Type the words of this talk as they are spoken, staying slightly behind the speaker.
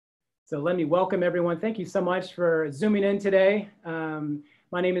So let me welcome everyone. Thank you so much for zooming in today.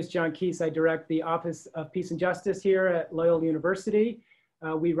 My name is John Keese. I direct the Office of Peace and Justice here at Loyola University.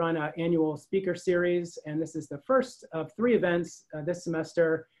 We run an annual speaker series, and this is the first of 3 events this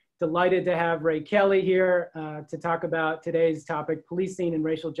semester. Delighted to have Ray Kelly here to talk about today's topic, policing and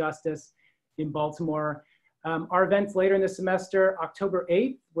racial justice in Baltimore. Our events later in the semester, October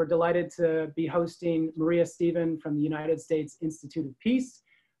 8th, we're delighted to be hosting Maria Stephen from the United States Institute of Peace.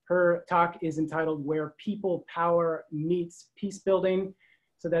 Her talk is entitled Where People Power Meets Peace Building.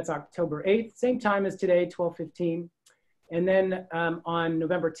 So that's October 8th, same time as today, 12:15. And then on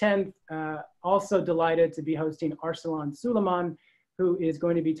November 10th, also delighted to be hosting Arsalan Suleiman, who is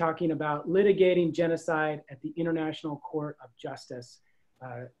going to be talking about litigating genocide at the International Court of Justice.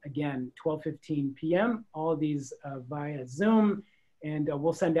 Again, 12:15 p.m., all of these via Zoom, and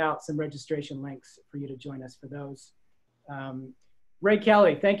we'll send out some registration links for you to join us for those. Ray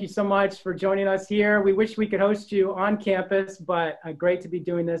Kelly, thank you so much for joining us here. We wish we could host you on campus, but great to be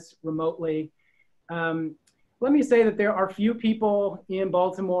doing this remotely. Let me say that there are few people in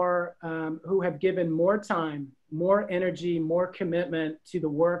Baltimore who have given more time, more energy, more commitment to the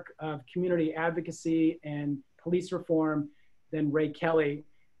work of community advocacy and police reform than Ray Kelly.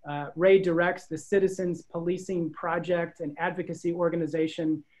 Ray directs the Citizens Policing Project, an advocacy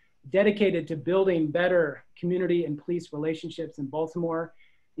organization dedicated to building better community and police relationships in Baltimore.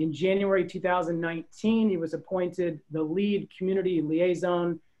 In January 2019, he was appointed the lead community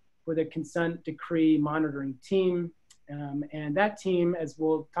liaison for the consent decree monitoring team. And that team, as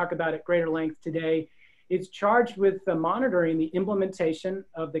we'll talk about at greater length today, is charged with monitoring the implementation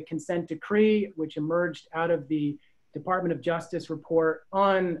of the consent decree, which emerged out of the Department of Justice report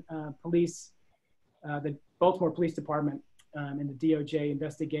on the Baltimore Police Department and the DOJ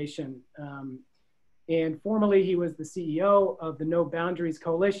investigation. And formerly, he was the CEO of the No Boundaries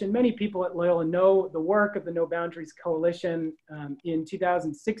Coalition. Many people at Loyola know the work of the No Boundaries Coalition. In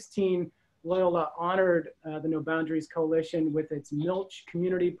 2016, Loyola honored the No Boundaries Coalition with its Milch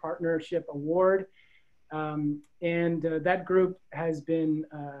Community Partnership Award. That group has been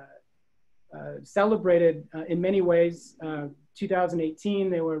celebrated in many ways. 2018,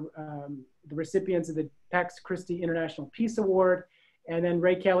 they were the recipients of the Christi International Peace Award. And then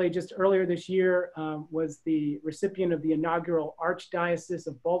Ray Kelly, just earlier this year, was the recipient of the inaugural Archdiocese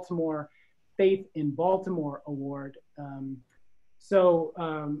of Baltimore Faith in Baltimore Award.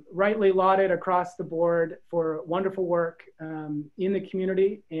 Rightly lauded across the board for wonderful work in the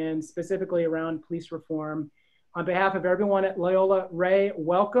community and specifically around police reform. On behalf of everyone at Loyola, Ray,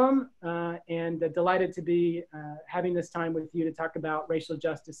 welcome, and delighted to be having this time with you to talk about racial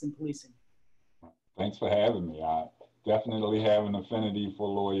justice and policing. Thanks for having me. I definitely have an affinity for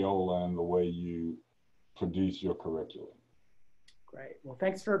Loyola and the way you produce your curriculum. Great. Well,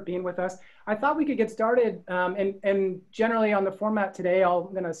 thanks for being with us. I thought we could get started, and generally on the format today,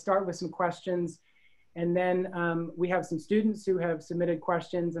 I'm going to start with some questions, and then we have some students who have submitted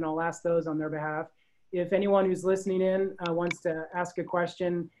questions, and I'll ask those on their behalf. If anyone who's listening in wants to ask a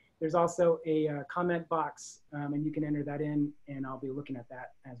question, there's also a comment box, and you can enter that in, and I'll be looking at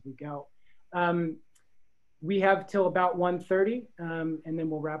that as we go. We have till about 1:30, and then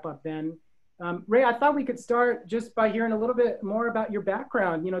we'll wrap up then. Ray, I thought we could start just by hearing a little bit more about your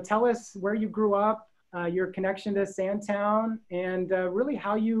background. You know, tell us where you grew up, your connection to Sandtown, and really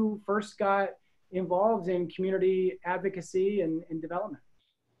how you first got involved in community advocacy and development.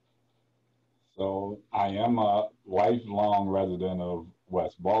 So I am a lifelong resident of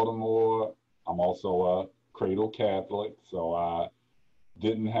West Baltimore. I'm also a cradle Catholic, so I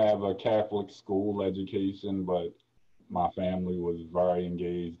didn't have a Catholic school education, but my family was very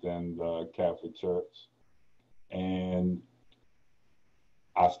engaged in the Catholic Church. And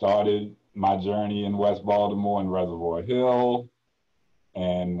I started my journey in West Baltimore in Reservoir Hill.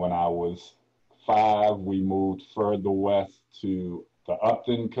 And when I was 5, we moved further west to the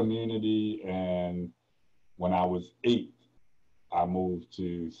Upton community. And when I was 8, I moved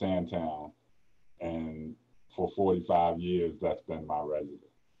to Sandtown. And for 45 years, that's been my residence.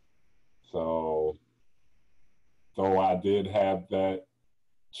 So, though I did have that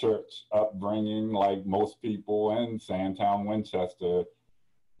church upbringing like most people in Sandtown, Winchester,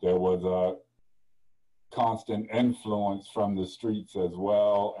 there was a constant influence from the streets as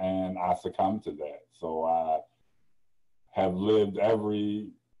well, and I succumbed to that. So I have lived every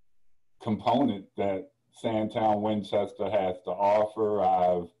component that Sandtown, Winchester has to offer.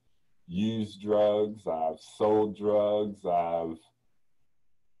 I've used drugs, I've sold drugs, I've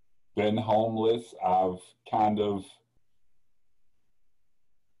been homeless. I've kind of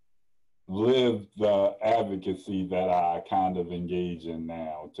lived the advocacy that I kind of engage in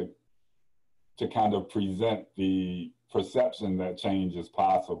now. To to kind of present the perception that change is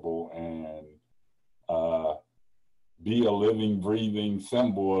possible and be a living, breathing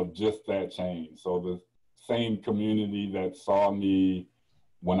symbol of just that change. So the same community that saw me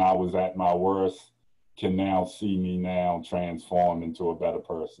when I was at my worst can now see me now transform into a better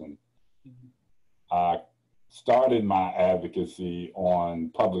person. I started my advocacy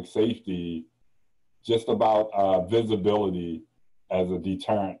on public safety just about visibility as a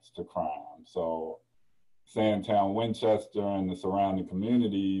deterrence to crime. So Sandtown, Winchester, and the surrounding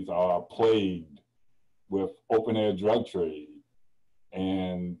communities are plagued with open air drug trade.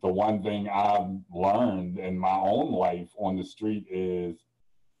 And the one thing I've learned in my own life on the street is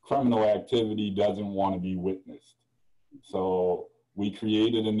criminal activity doesn't want to be witnessed. So we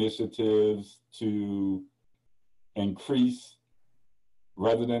created initiatives to increase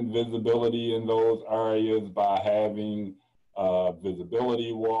resident visibility in those areas by having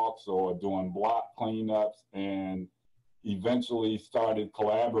visibility walks or doing block cleanups, and eventually started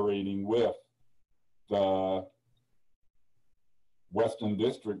collaborating with the Western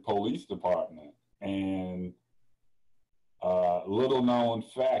District Police Department. And little known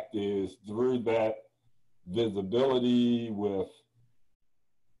fact is through that visibility with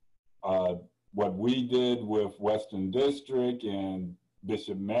what we did with Western District and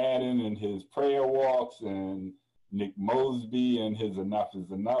Bishop Madden and his prayer walks and Nick Mosby and his Enough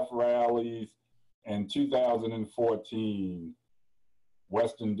is Enough rallies. In 2014,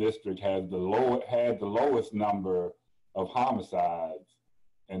 Western District had the lowest number of homicides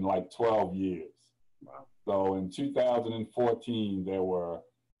in like 12 years. Wow. So in 2014, there were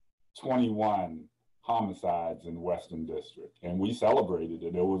 21 homicides in Western District, and we celebrated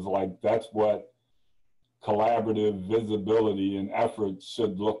it. It was like, that's what collaborative visibility and effort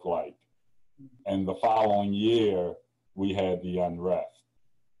should look like. And the following year, we had the unrest,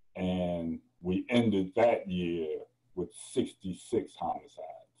 and we ended that year with 66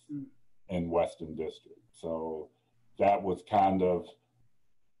 homicides in Western District. So that was kind of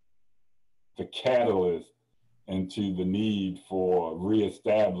the catalyst into the need for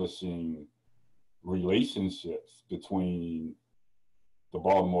reestablishing relationships between the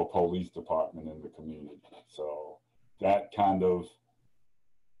Baltimore Police Department and the community. So that kind of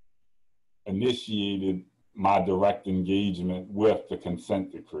initiated my direct engagement with the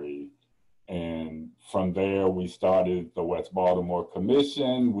consent decree. And from there, we started the West Baltimore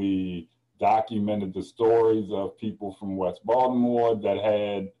Commission. We documented the stories of people from West Baltimore that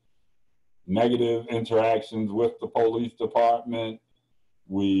had negative interactions with the police department.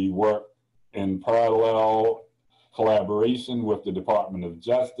 We worked in parallel collaboration with the Department of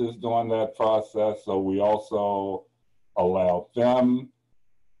Justice during that process. So we also allowed them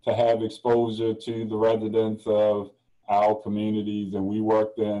to have exposure to the residents of our communities, and we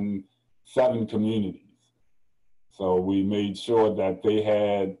worked in 7 communities. So we made sure that they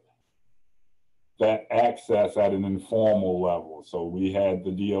had that access at an informal level. So we had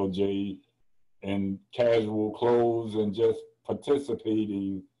the DOJ in casual clothes and just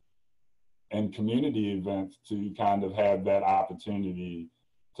participating in community events to kind of have that opportunity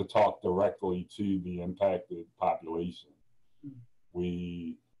to talk directly to the impacted population.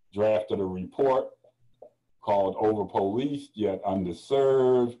 We drafted a report called Over-Policed Yet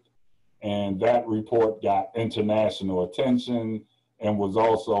Underserved, and that report got international attention and was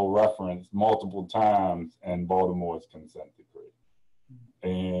also referenced multiple times in Baltimore's consent decree.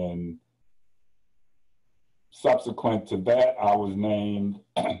 And subsequent to that, I was named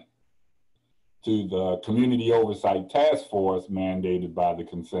to the Community Oversight Task Force mandated by the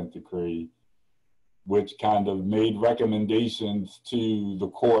consent decree, which kind of made recommendations to the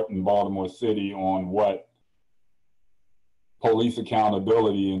court in Baltimore City on what police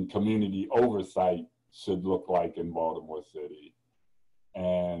accountability and community oversight should look like in Baltimore City.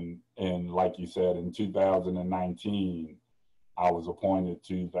 And like you said, in 2019, I was appointed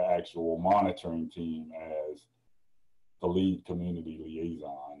to the actual monitoring team as the lead community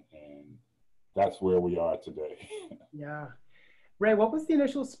liaison, and that's where we are today. Yeah. Ray, what was the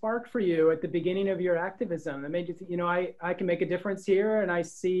initial spark for you at the beginning of your activism that made you think, you know, I can make a difference here and I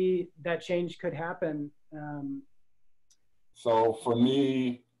see that change could happen? So for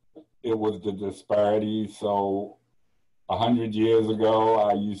me, it was the disparity. So 100 years ago,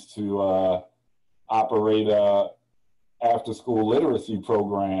 I used to operate a after-school literacy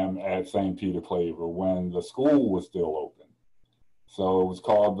program at St. Peter Claver when the school was still open. So it was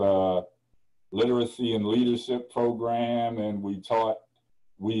called the Literacy and Leadership Program, and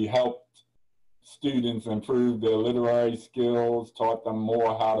we helped students improve their literary skills, taught them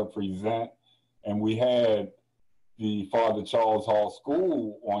more how to present, and we had the Father Charles Hall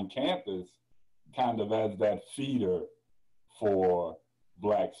School on campus kind of as that feeder for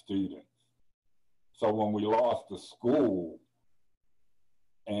Black students. So when we lost the school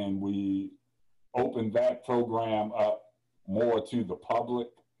and we opened that program up more to the public,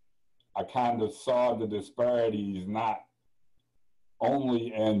 I kind of saw the disparities not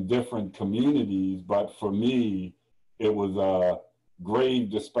only in different communities, but for me, it was a grave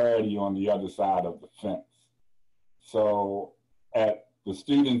disparity on the other side of the fence. So at the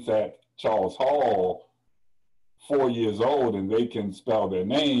students at Charles Hall, 4 years old, and they can spell their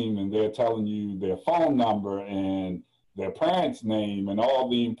name, and they're telling you their phone number and their parents' name and all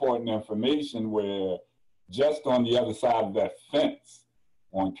the important information, where just on the other side of that fence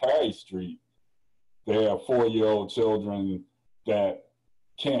on Carey Street, there are 4-year-old children that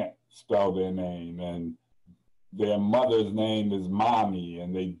can't spell their name, and their mother's name is mommy,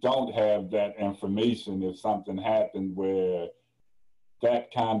 and they don't have that information if something happened, where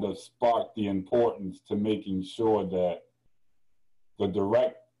that kind of sparked the importance to making sure that the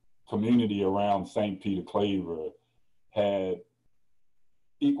direct community around St. Peter Claver had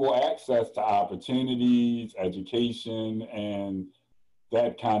equal access to opportunities, education, and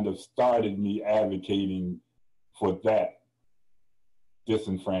that kind of started me advocating for that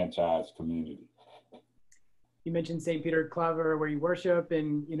disenfranchised community. You mentioned St. Peter Claver, where you worship,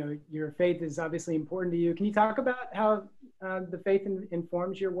 and your faith is obviously important to you. Can you talk about how the faith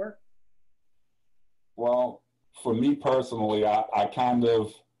informs your work? Well, for me personally, I kind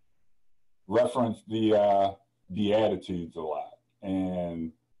of reference the Beatitudes a lot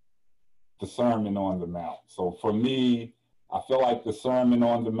and the Sermon on the Mount. So for me, I feel like the Sermon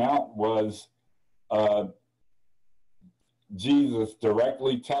on the Mount was Jesus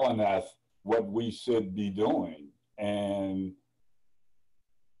directly telling us what we should be doing. And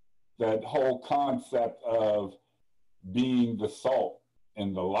that whole concept of being the salt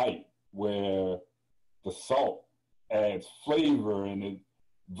and the light, where the salt adds flavor and it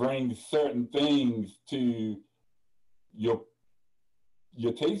brings certain things to your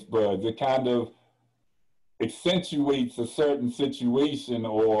taste buds. It kind of accentuates a certain situation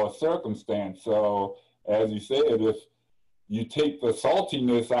or circumstance. So as you said, if you take the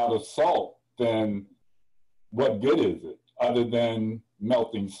saltiness out of salt, then what good is it other than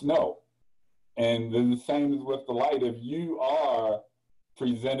melting snow? And then the same is with the light. If you are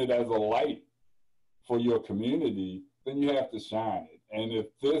presented as a light for your community, then you have to shine it. And if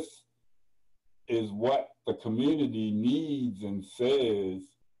this is what the community needs and says,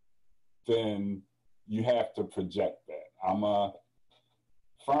 then you have to project that. I'm a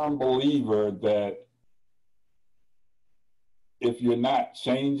firm believer that if you're not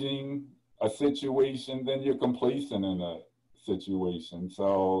changing a situation, then you're complacent in a situation.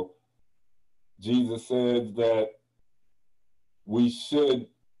 So Jesus says that we should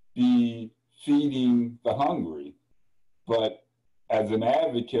be feeding the hungry. But as an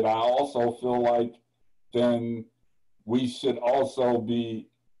advocate, I also feel like then we should also be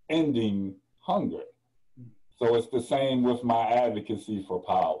ending hunger. So it's the same with my advocacy for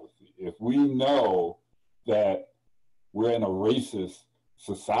policy. If we know that we're in a racist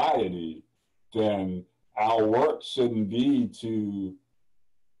society, then our work shouldn't be to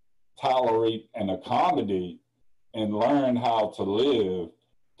tolerate and accommodate and learn how to live.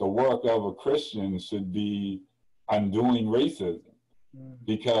 The work of a Christian should be undoing racism.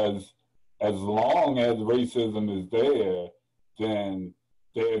 Because as long as racism is there, then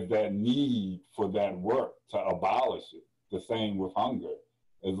there's that need for that work to abolish it. The same with hunger.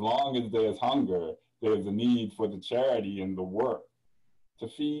 As long as there's hunger, there's a need for the charity and the work to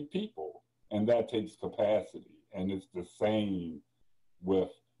feed people. And that takes capacity. And it's the same with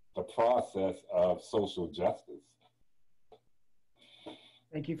the process of social justice.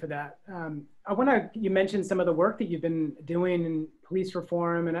 Thank you for that. You mentioned some of the work that you've been doing in police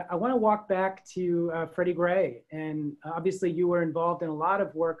reform, and I want to walk back to Freddie Gray. And obviously you were involved in a lot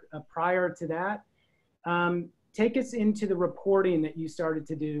of work prior to that. Take us into the reporting that you started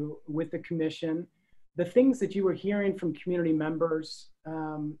to do with the commission, the things that you were hearing from community members,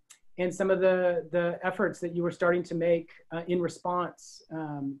 and some of the efforts that you were starting to make in response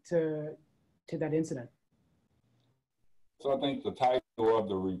to that incident. So I think the title of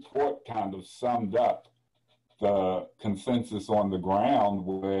the report kind of summed up the consensus on the ground,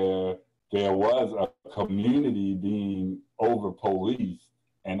 where there was a community being over-policed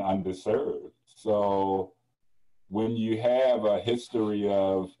and underserved. So when you have a history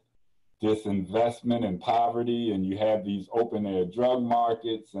of disinvestment and poverty, and you have these open-air drug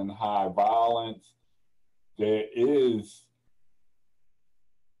markets and high violence, there is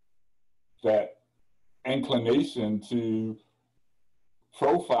that inclination to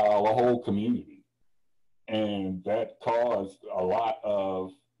profile a whole community. And that caused a lot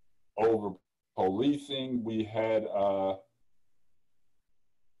of over policing. We had a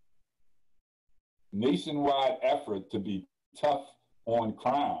nationwide effort to be tough on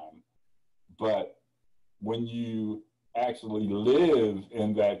crime, but when you actually live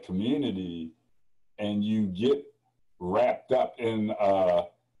in that community and you get wrapped up in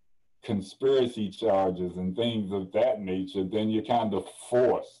conspiracy charges and things of that nature, then you're kind of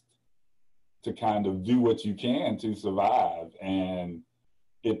forced to kind of do what you can to survive. And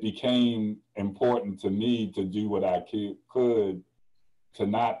it became important to me to do what I could to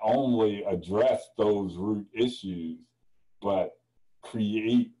not only address those root issues, but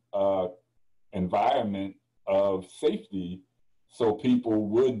create an environment of safety so people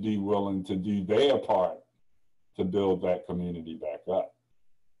would be willing to do their part to build that community back up.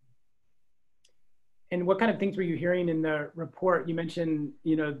 And what kind of things were you hearing in the report? You mentioned,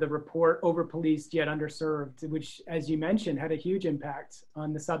 the report over-policed yet underserved, which, as you mentioned, had a huge impact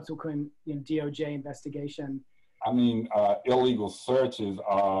on the subsequent DOJ investigation. I mean, illegal searches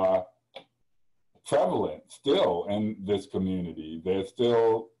are prevalent still in this community. There's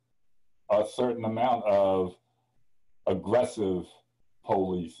still a certain amount of aggressive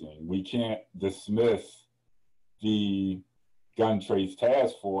policing. We can't dismiss the gun trace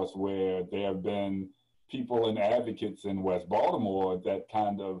task force, where there have been people and advocates in West Baltimore that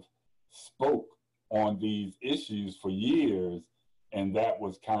kind of spoke on these issues for years, and that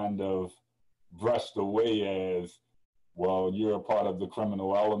was kind of brushed away as, well, you're a part of the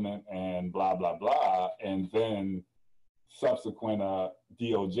criminal element and blah, blah, blah. And then subsequent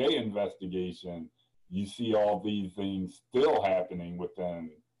DOJ investigation, you see all these things still happening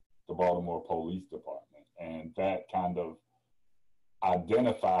within the Baltimore Police Department. And that kind of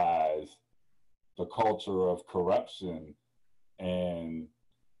identifies the culture of corruption and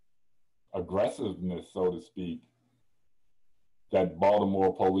aggressiveness, so to speak, that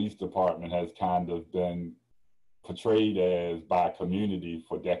Baltimore Police Department has kind of been portrayed as by community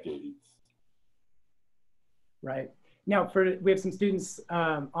for decades. Right. Now, we have some students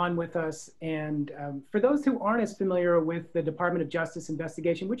on with us, and for those who aren't as familiar with the Department of Justice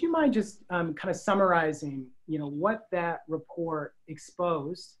investigation, would you mind just kind of summarizing, what that report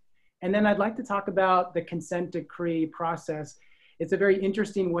exposed? And then I'd like to talk about the consent decree process. It's a very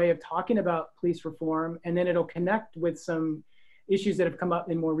interesting way of talking about police reform, and then it'll connect with some issues that have come up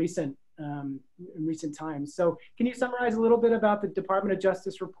in more recent times. So can you summarize a little bit about the Department of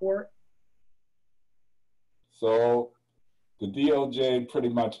Justice report? So the DOJ pretty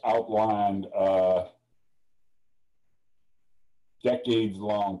much outlined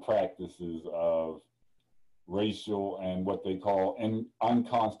decades-long practices of racial and what they call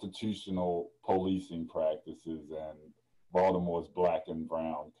unconstitutional policing practices in Baltimore's Black and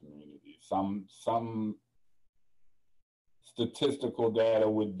brown community. Some statistical data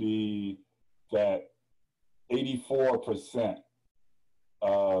would be that 84%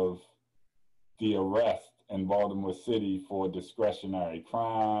 of the arrests in Baltimore City for discretionary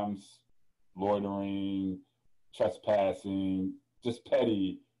crimes, loitering, trespassing, just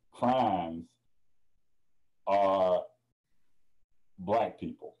petty crimes are Black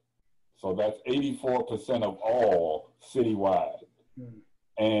people. So that's 84% of all citywide. Mm.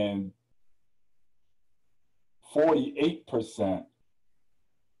 And 48%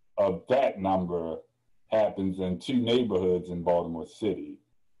 of that number happens in two neighborhoods in Baltimore City,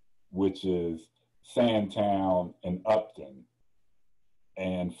 which is Sandtown and Upton.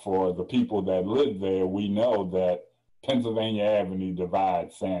 And for the people that live there, we know that Pennsylvania Avenue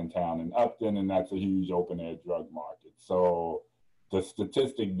divides Sandtown and Upton, and that's a huge open-air drug market. So the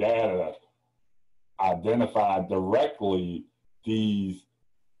statistic data identified directly these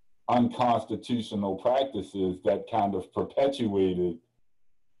unconstitutional practices that kind of perpetuated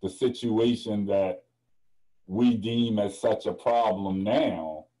the situation that we deem as such a problem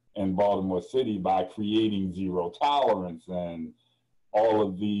now in Baltimore City by creating zero tolerance and all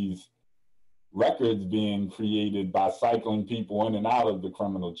of these records being created by cycling people in and out of the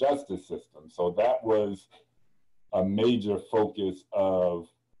criminal justice system. So that was a major focus of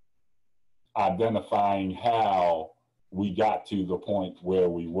identifying how we got to the point where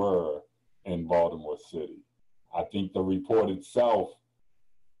we were in Baltimore City. I think the report itself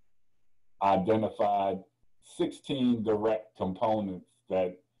identified 16 direct components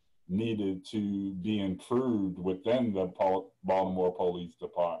that needed to be improved within the Baltimore Police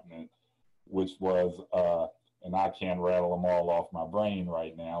Department, which was, and I can't rattle them all off my brain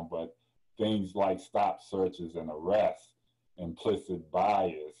right now, but things like stop searches and arrests, implicit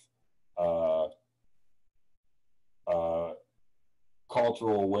bias,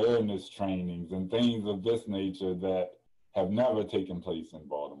 cultural awareness trainings and things of this nature that have never taken place in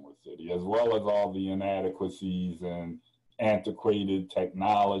Baltimore City, as well as all the inadequacies and antiquated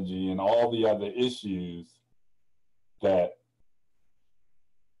technology and all the other issues that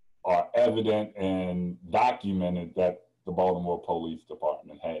are evident and documented that the Baltimore Police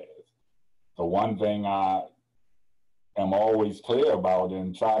Department has. The one thing I am always clear about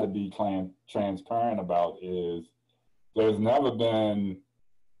and try to be transparent about is there's never been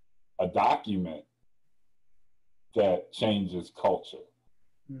a document that changes culture.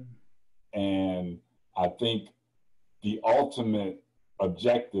 Mm. And I think the ultimate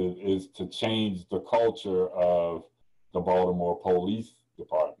objective is to change the culture of the Baltimore Police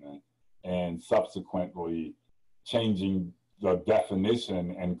Department and subsequently changing the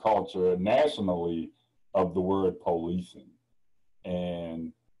definition and culture nationally of the word policing.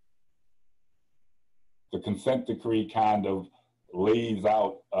 And the consent decree kind of lays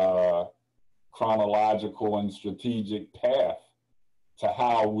out a chronological and strategic path to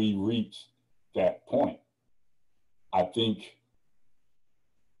how we reach that point. I think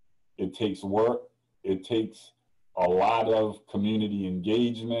it takes work. It takes a lot of community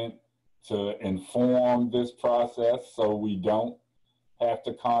engagement to inform this process so we don't have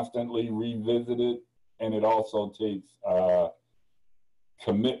to constantly revisit it. And it also takes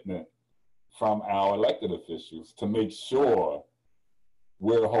commitment from our elected officials to make sure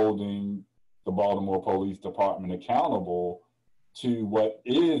we're holding the Baltimore Police Department accountable to what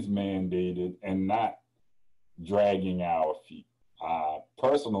is mandated and not dragging our feet. I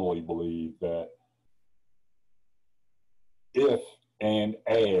personally believe that if and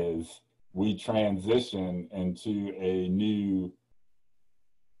as we transition into a new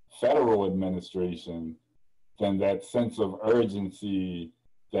federal administration, then that sense of urgency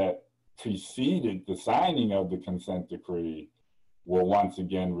that preceded the signing of the consent decree will once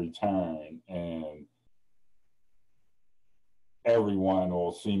again return, and everyone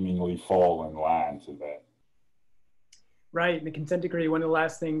will seemingly fall in line to that. Right, the consent decree, one of the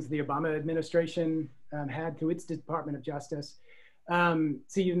last things the Obama administration had through its Department of Justice. So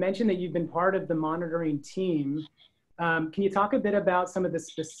you mentioned that you've been part of the monitoring team. Can you talk a bit about some of the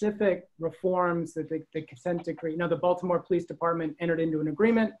specific reforms that the consent decree, the Baltimore Police Department entered into an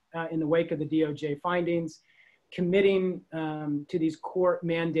agreement in the wake of the DOJ findings, committing to these court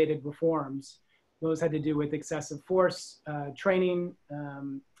mandated reforms. Those had to do with excessive force training,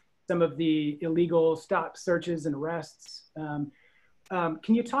 some of the illegal stop searches and arrests.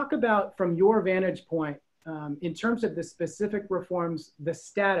 Can you talk about, from your vantage point, in terms of the specific reforms, the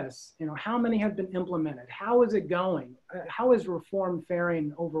status, how many have been implemented? How is it going? How is reform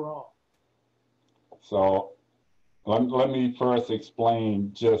faring overall? So let me first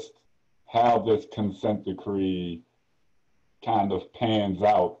explain just how this consent decree kind of pans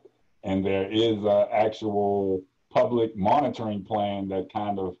out. And there is an actual public monitoring plan that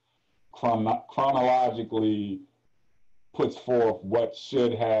kind of chronologically puts forth what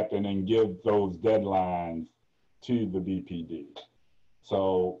should happen and give those deadlines to the BPD.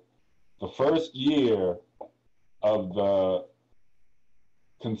 So the first year of the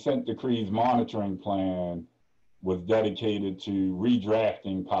consent decree's monitoring plan was dedicated to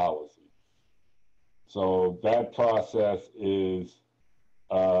redrafting policy. So that process is,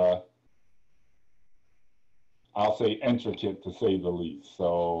 I'll say, intricate to say the least.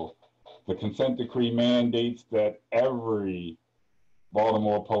 So the consent decree mandates that every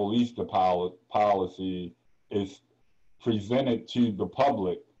Baltimore Police policy is presented to the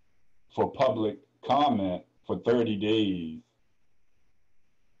public for public comment for 30 days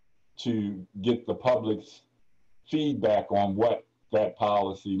to get the public's feedback on what that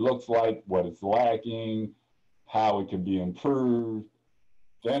policy looks like, what it's lacking, how it can be improved.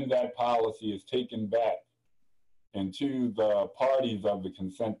 Then that policy is taken back into the parties of the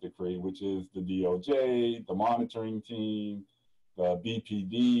consent decree, which is the DOJ, the monitoring team, the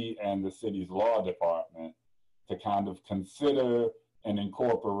BPD, and the city's law department, to kind of consider and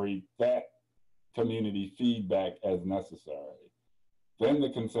incorporate that community feedback as necessary. Then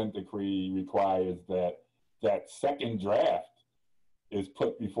the consent decree requires that that second draft is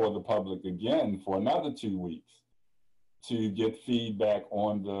put before the public again for another 2 weeks to get feedback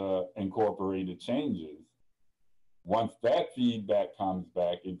on the incorporated changes. Once that feedback comes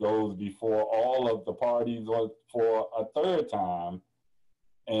back, it goes before all of the parties for a third time,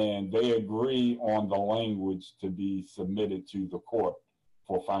 and they agree on the language to be submitted to the court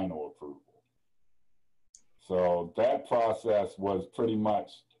for final approval. So that process was pretty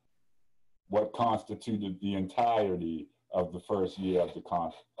much what constituted the entirety of the first year of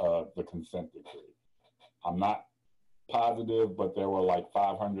the consent decree. I'm not positive, but there were like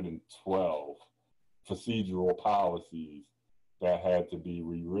 512 procedural policies that had to be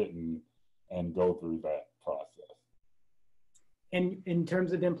rewritten and go through that process. And in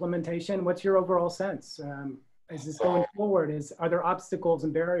terms of implementation, what's your overall sense? Is this going forward? Are there obstacles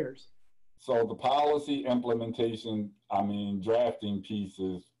and barriers? So the policy implementation, I mean, drafting piece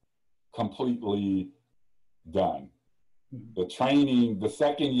is completely done. The training, the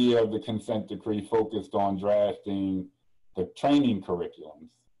second year of the consent decree focused on drafting the training curriculums,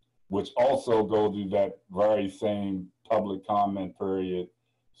 which also go through that very same public comment period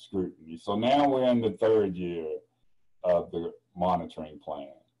scrutiny. So now we're in the third year of the monitoring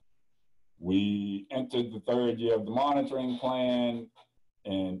plan. We entered the third year of the monitoring plan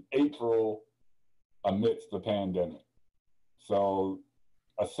in April amidst the pandemic. So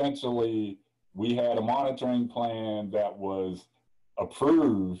essentially, we had a monitoring plan that was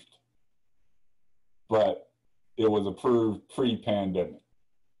approved, but it was approved pre-pandemic.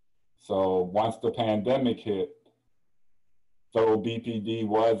 So once the pandemic hit, though BPD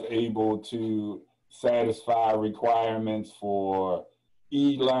was able to satisfy requirements for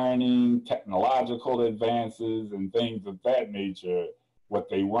e-learning, technological advances, and things of that nature, what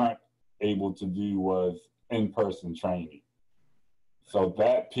they weren't able to do was in-person training. So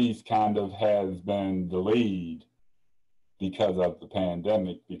that piece kind of has been delayed because of the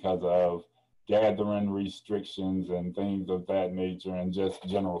pandemic, because of gathering restrictions and things of that nature, and just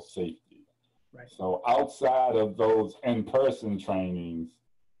general safety. Right. So outside of those in-person trainings,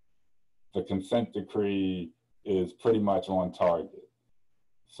 the consent decree is pretty much on target.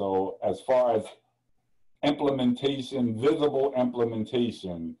 So as far as implementation, visible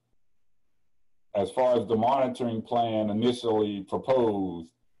implementation, as far as the monitoring plan initially proposed,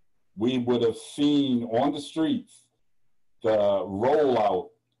 we would have seen on the streets the rollout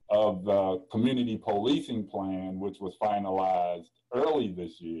of the community policing plan, which was finalized early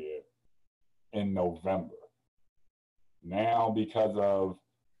this year in November. Now, because of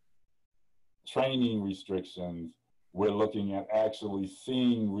training restrictions, we're looking at actually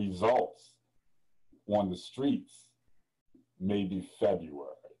seeing results on the streets maybe February.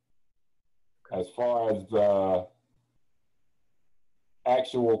 As far as the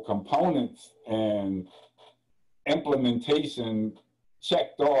actual components and implementation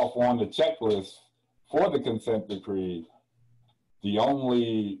checked off on the checklist for the consent decree, the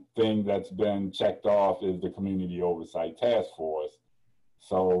only thing that's been checked off is the Community Oversight Task Force.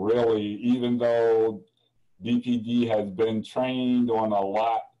 So really, even though BPD has been trained on a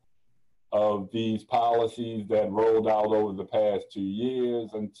lot of these policies that rolled out over the past 2 years,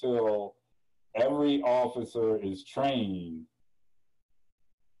 until every officer is trained,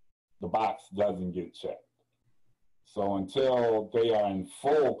 the box doesn't get checked. So until they are in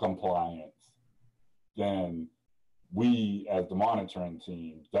full compliance, then we as the monitoring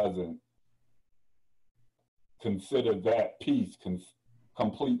team doesn't consider that piece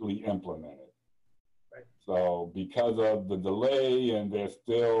completely implemented. Right. So because of the delay, and there's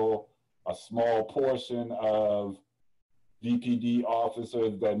still a small portion of BPD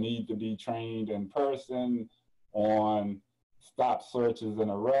officers that need to be trained in person on stop searches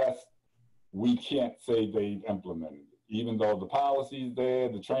and arrests, we can't say they've implemented it. Even though the policy's there,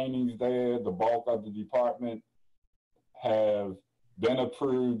 the training's there, the bulk of the department have been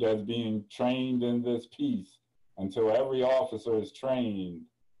approved as being trained in this piece, until every officer is trained,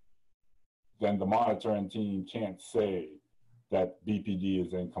 then the monitoring team can't say that BPD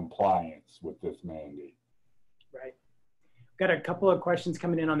is in compliance with this mandate. Right. Got a couple of questions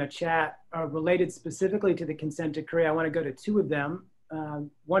coming in on the chat related specifically to the consent decree. I want to go to two of them.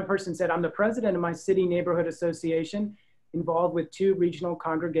 One person said, I'm the president of my city neighborhood association involved with 2 regional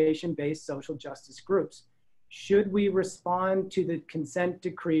congregation-based social justice groups. Should we respond to the consent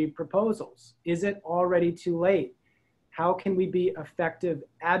decree proposals? Is it already too late? How can we be effective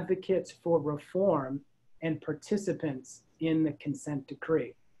advocates for reform and participants in the consent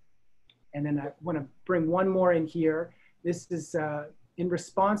decree? And then I want to bring one more in here. This is in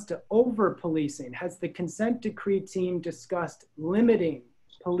response to over-policing. Has the consent decree team discussed limiting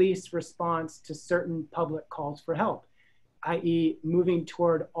police response to certain public calls for help, i.e. moving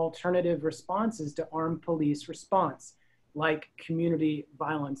toward alternative responses to armed police response, like community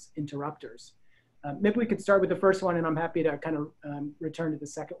violence interrupters? Maybe we could start with the first one, and I'm happy to kind of return to the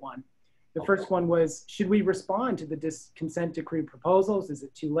second one. The first one was, should we respond to the consent decree proposals? Is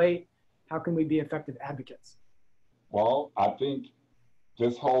it too late? How can we be effective advocates? Well, I think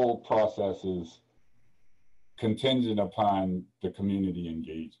this whole process is contingent upon the community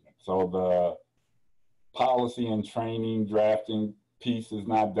engagement. So the policy and training drafting piece is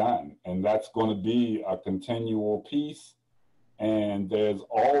not done. And that's going to be a continual piece. And there's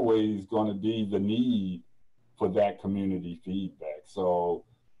always going to be the need for that community feedback. So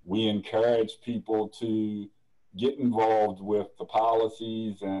we encourage people to get involved with the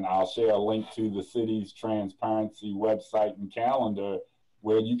policies, and I'll share a link to the city's transparency website and calendar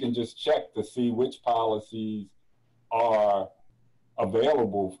where you can just check to see which policies are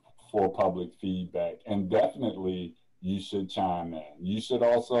available for public feedback. And definitely you should chime in. You should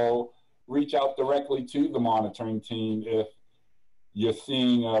also reach out directly to the monitoring team if you're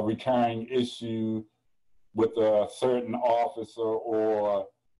seeing a recurring issue with a certain officer or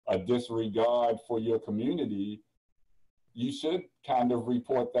a disregard for your community. You should kind of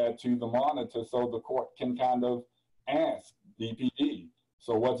report that to the monitor so the court can kind of ask DPD,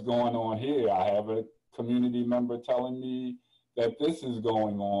 so what's going on here? I have a community member telling me that this is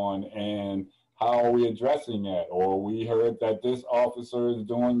going on, and how are we addressing it? Or we heard that this officer is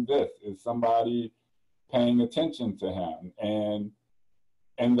doing this. Is somebody paying attention to him?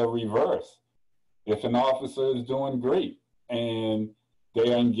 And the reverse. If an officer is doing great and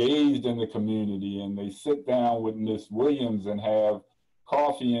they're engaged in the community and they sit down with Miss Williams and have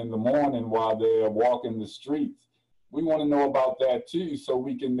coffee in the morning while they're walking the streets, we want to know about that too, so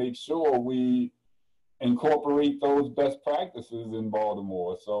we can make sure we incorporate those best practices in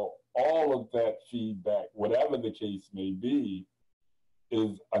Baltimore. So all of that feedback, whatever the case may be,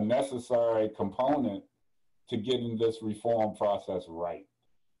 is a necessary component to getting this reform process right.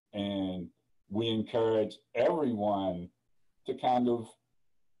 And we encourage everyone to kind of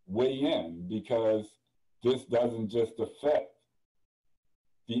weigh in, because this doesn't just affect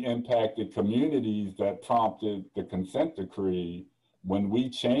the impacted communities that prompted the consent decree. When we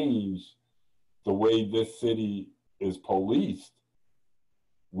change the way this city is policed,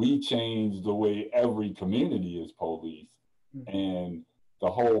 we change the way every community is policed. And the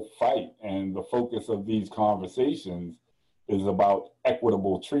whole fight and the focus of these conversations is about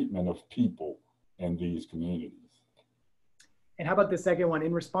equitable treatment of people in these communities. And how about the second one?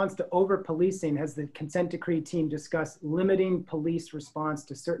 In response to over-policing, has the consent decree team discussed limiting police response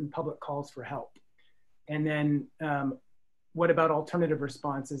to certain public calls for help? And then what about alternative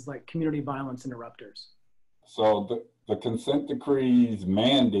responses like community violence interrupters? So the consent decree's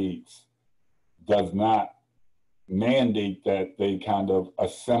mandates does not mandate that they kind of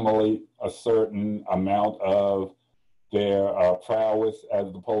assimilate a certain amount of their prowess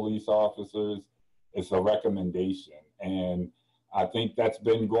as the police officers. It's a recommendation. And I think that's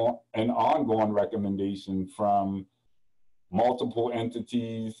been an ongoing recommendation from multiple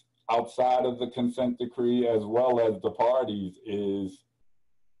entities outside of the consent decree, as well as the parties, is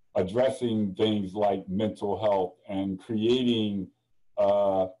addressing things like mental health and creating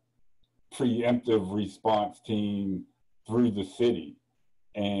a preemptive response team through the city,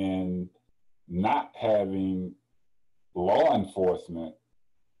 and not having law enforcement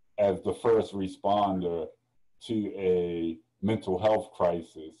as the first responder to a mental health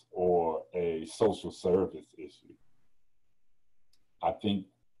crisis or a social service issue. I think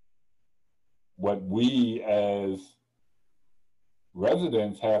what we as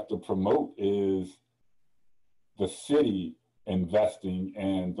residents have to promote is the city investing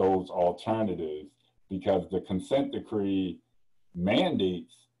in those alternatives, because the consent decree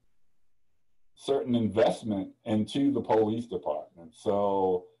mandates certain investment into the police department.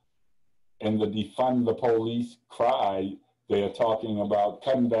 So in the defund the police cry, they are talking about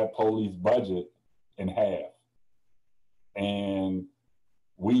cutting that police budget in half. And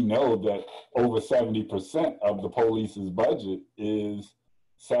we know that over 70% of the police's budget is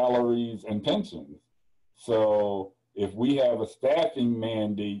salaries and pensions. So if we have a staffing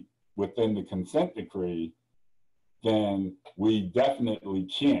mandate within the consent decree, then we definitely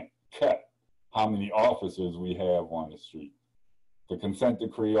can't cut how many officers we have on the street. The consent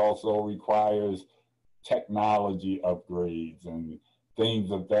decree also requires technology upgrades and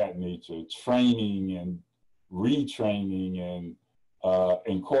things of that nature, training and retraining, and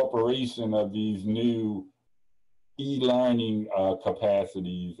incorporation of these new e-learning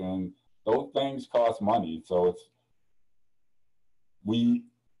capacities, and those things cost money. So we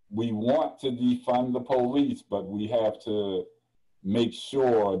want to defund the police, but we have to make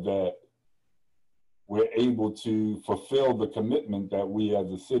sure that we're able to fulfill the commitment that we as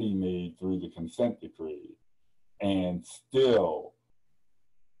a city made through the consent decree. And still,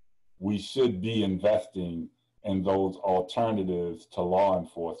 we should be investing in those alternatives to law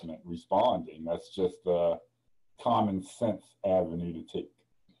enforcement responding. That's just a common sense avenue to take.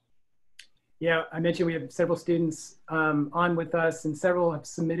 Yeah, I mentioned we have several students on with us, and several have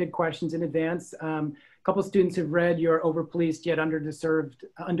submitted questions in advance. A couple students have read your over-policed yet underserved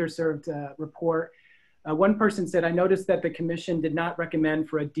report. One person said, I noticed that the commission did not recommend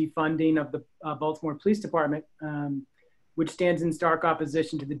for a defunding of the Baltimore Police Department, which stands in stark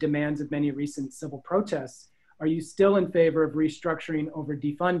opposition to the demands of many recent civil protests. Are you still in favor of restructuring over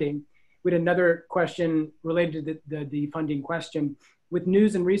defunding? We had another question related to the defunding question. With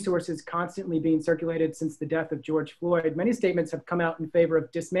news and resources constantly being circulated since the death of George Floyd, many statements have come out in favor of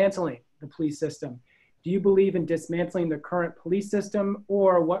dismantling the police system. Do you believe in dismantling the current police system,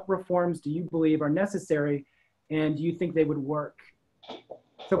 or what reforms do you believe are necessary, and do you think they would work?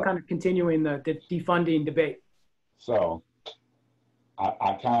 So kind of continuing the defunding debate. So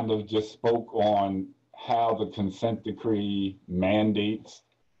I kind of just spoke on how the consent decree mandates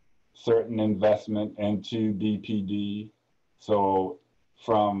certain investment into BPD. So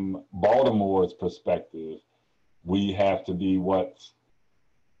from Baltimore's perspective, we have to be what's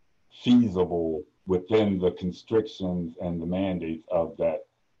feasible within the constrictions and the mandates of that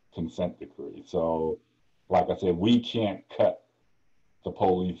consent decree. So, like I said, we can't cut the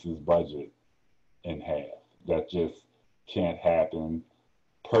police's budget in half. That just can't happen.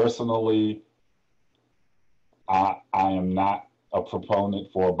 Personally, I am not a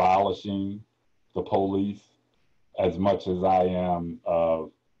proponent for abolishing the police as much as I am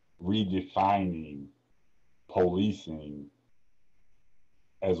of redefining policing.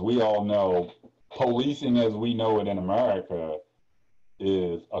 As we all know, policing as we know it in America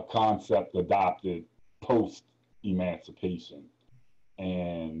is a concept adopted post-emancipation.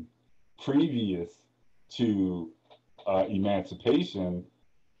 And previous to emancipation,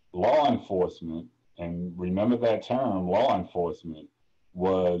 law enforcement, and remember that term, law enforcement,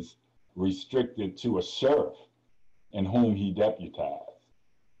 was restricted to a sheriff in whom he deputized.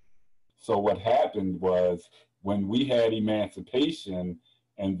 So what happened was when we had emancipation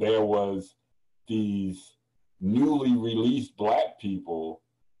and there was these newly released Black people,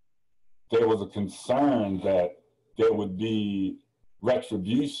 there was a concern that there would be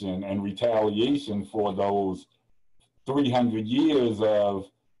retribution and retaliation for those 300 years of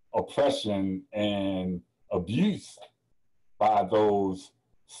oppression and abuse by those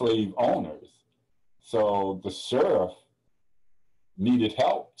slave owners. So the sheriff needed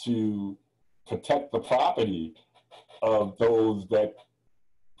help to protect the property of those that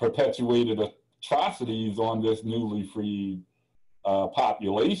perpetuated atrocities on this newly freed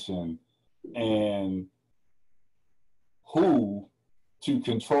population, and who to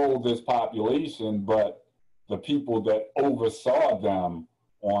control this population but the people that oversaw them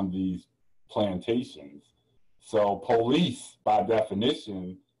on these plantations. So police, by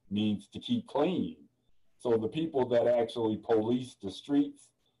definition, means to keep clean. So the people that actually policed the streets,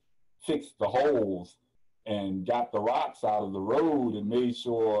 fixed the holes, and got the rocks out of the road and made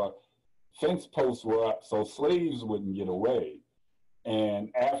sure fence posts were up so slaves wouldn't get away.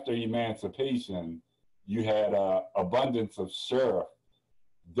 And after emancipation, you had an abundance of sheriff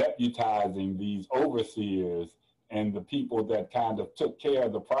deputizing these overseers and the people that kind of took care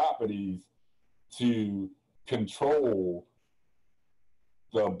of the properties to control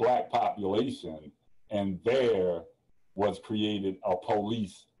the Black population. And there was created a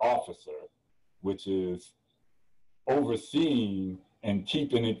police officer, which is overseeing and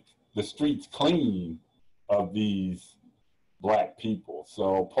keeping the streets clean of these Black people.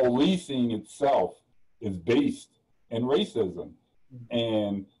 So policing itself is based in racism,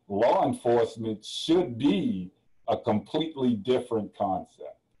 and law enforcement should be a completely different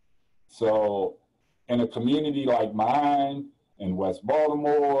concept. So in a community like mine, in West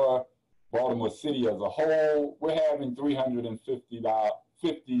Baltimore, Baltimore City as a whole, we're having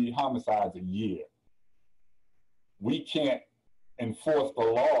 350 homicides a year. We can't enforce the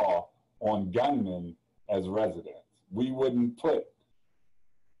law on gunmen as residents. We wouldn't put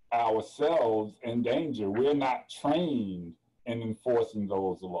ourselves in danger. We're not trained in enforcing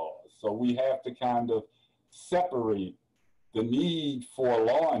those laws. So we have to kind of separate the need for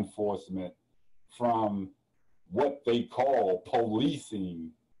law enforcement from what they call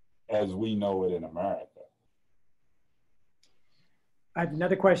policing as we know it in America. I have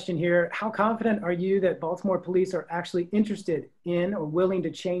another question here. How confident are you that Baltimore police are actually interested in or willing to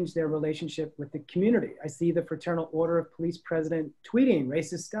change their relationship with the community? I see the Fraternal Order of Police president tweeting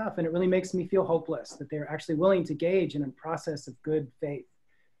racist stuff, and it really makes me feel hopeless that they're actually willing to engage in a process of good faith.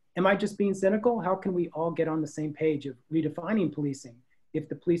 Am I just being cynical? How can we all get on the same page of redefining policing if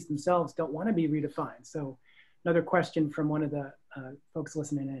the police themselves don't want to be redefined? So another question from one of the folks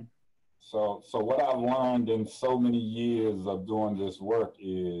listening in. So what I've learned in so many years of doing this work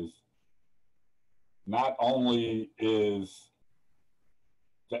is not only is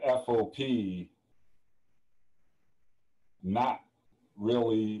the FOP not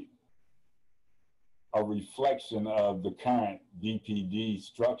really a reflection of the current DPD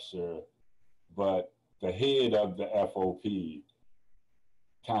structure, but the head of the FOP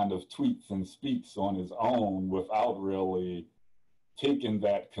kind of tweets and speaks on his own without really taking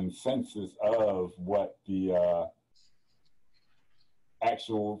that consensus of what the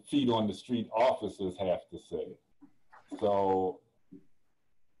actual feet on the street officers have to say. So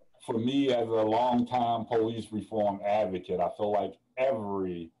for me, as a longtime police reform advocate, I feel like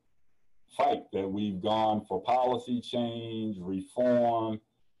every fight that we've gone for policy change, reform,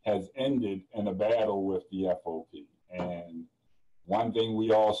 has ended in a battle with the FOP. And one thing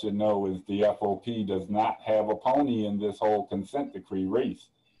we all should know is the FOP does not have a pony in this whole consent decree race.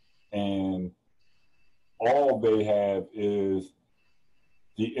 And all they have is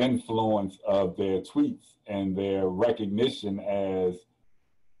the influence of their tweets and their recognition as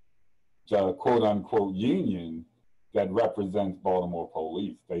the quote unquote union that represents Baltimore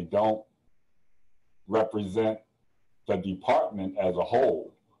police. They don't represent the department as a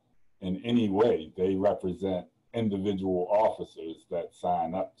whole in any way. They represent individual officers that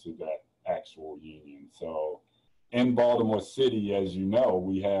sign up to that actual union. So in Baltimore City, as you know,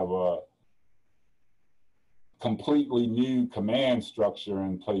 we have a completely new command structure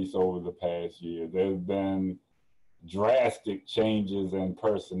in place over the past year. There have been drastic changes in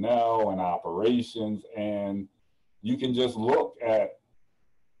personnel and operations, and you can just look at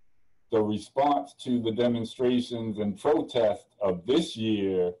the response to the demonstrations and protests of this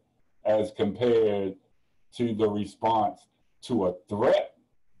year as compared to the response to a threat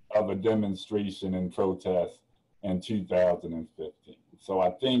of a demonstration and protest in 2015. So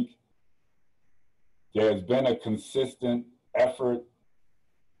I think there's been a consistent effort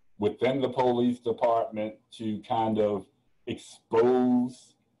within the police department to kind of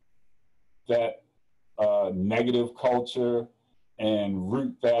expose that negative culture and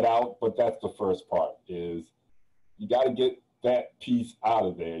root that out. But that's the first part, is you got to get that piece out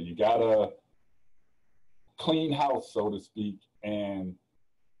of there. You got to clean house, so to speak, and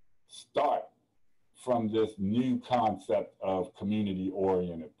start from this new concept of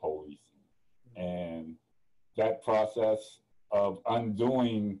community-oriented policing. And that process of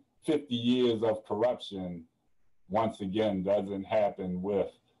undoing 50 years of corruption, once again, doesn't happen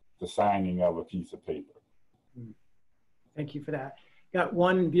with the signing of a piece of paper. Thank you for that. Got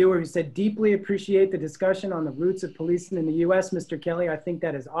one viewer who said, deeply appreciate the discussion on the roots of policing in the US, Mr. Kelly. I think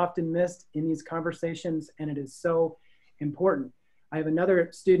that is often missed in these conversations, and it is so important. I have another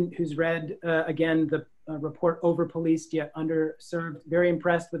student who's read, again, the report, Over Policed Yet Underserved. Very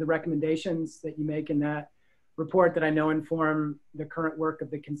impressed with the recommendations that you make in that report that I know inform the current work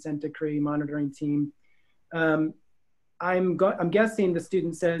of the consent decree monitoring team. I'm guessing the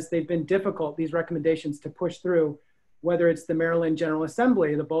student says they've been difficult, these recommendations, to push through, whether it's the Maryland General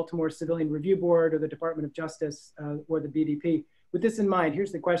Assembly, the Baltimore Civilian Review Board, or the Department of Justice, or the BDP. With this in mind,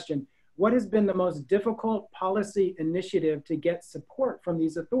 here's the question. What has been the most difficult policy initiative to get support from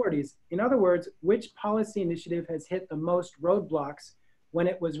these authorities? In other words, which policy initiative has hit the most roadblocks when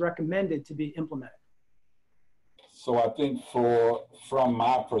it was recommended to be implemented? So I think from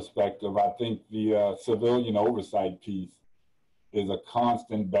my perspective, I think the civilian oversight piece is a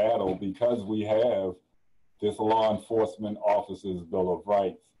constant battle, because we have this law enforcement officers' Bill of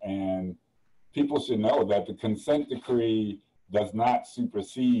Rights. And people should know that the consent decree does not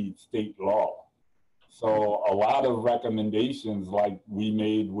supersede state law. So a lot of recommendations like we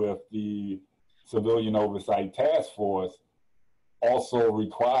made with the Civilian Oversight Task Force also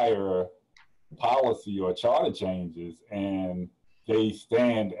require policy or charter changes, and they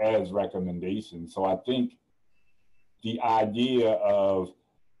stand as recommendations. So I think the idea of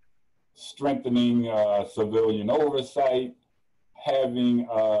strengthening civilian oversight, having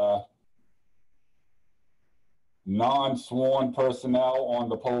non-sworn personnel on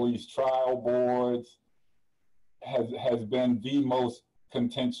the police trial boards has been the most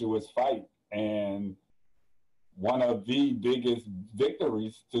contentious fight. And one of the biggest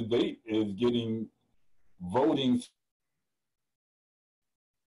victories to date is getting voting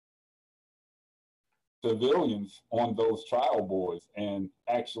civilians on those trial boards and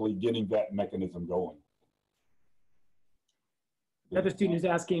actually getting that mechanism going. Another student is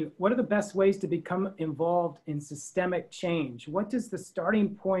asking, what are the best ways to become involved in systemic change? What does the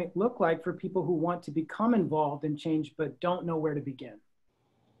starting point look like for people who want to become involved in change but don't know where to begin?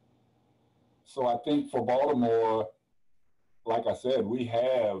 So I think for Baltimore, like I said, we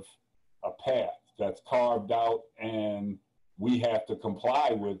have a path that's carved out and we have to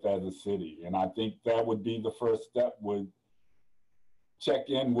comply with as a city. And I think that would be the first step, would check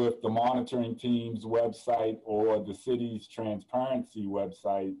in with the monitoring team's website or the city's transparency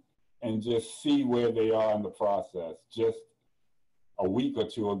website and just see where they are in the process. Just a week or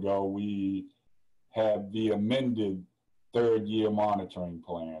two ago, we had the amended third year monitoring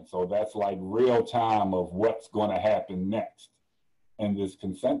plan. So that's like real time of what's going to happen next in this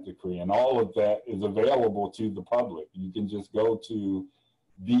consent decree. And all of that is available to the public. You can just go to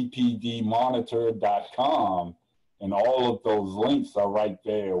bpdmonitor.com and all of those links are right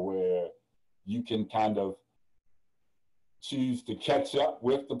there where you can kind of choose to catch up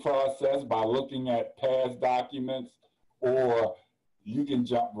with the process by looking at past documents, or you can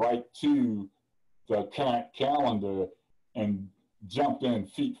jump right to the current calendar and jump in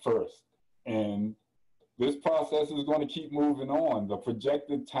feet first. And this process is going to keep moving on. The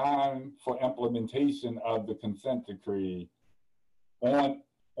projected time for implementation of the consent decree on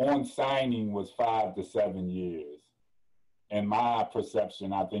signing was 5 to 7 years. In my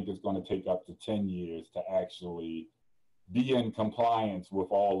perception, I think it's going to take up to 10 years to actually be in compliance with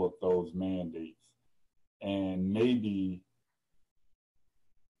all of those mandates. And maybe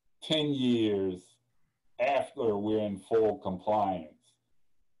 10 years after we're in full compliance,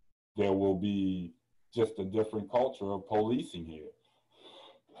 there will be just a different culture of policing here.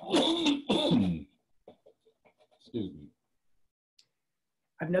 Excuse me.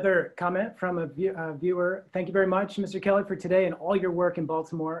 I have another comment from a viewer. Thank you very much, Mr. Kelly, for today and all your work in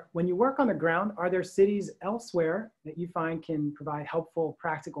Baltimore. When you work on the ground, are there cities elsewhere that you find can provide helpful,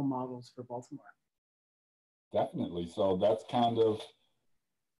 practical models for Baltimore? Definitely. So that's kind of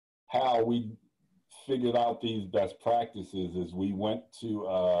how we figured out these best practices. Is we went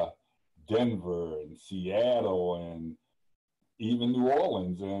to Denver and Seattle and even New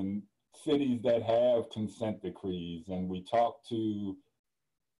Orleans and cities that have consent decrees, and we talked to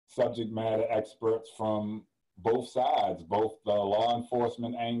subject matter experts from both sides, both the law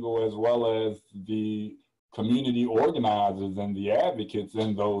enforcement angle as well as the community organizers and the advocates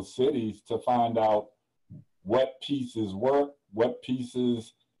in those cities, to find out what pieces work, what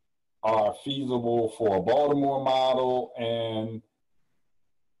pieces are feasible for a Baltimore model, and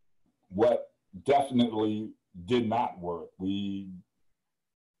what definitely did not work. We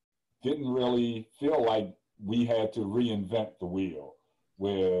didn't really feel like we had to reinvent the wheel,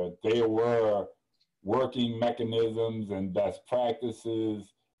 where there were working mechanisms and best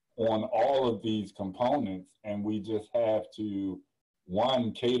practices on all of these components, and we just have to,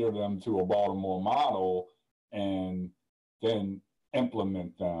 one, cater them to a Baltimore model and then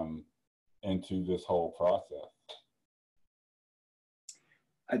implement them into this whole process.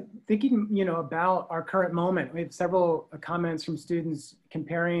 Thinking, about our current moment, we have several comments from students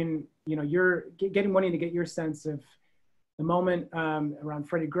comparing, wanting to get your sense of the moment around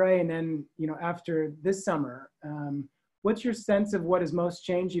Freddie Gray, and then, after this summer. What's your sense of what has most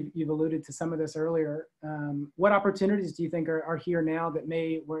changed? You've alluded to some of this earlier. What opportunities do you think are here now that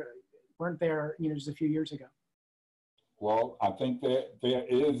weren't there, just a few years ago? Well, I think that there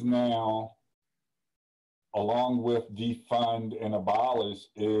is now, along with defund and abolish,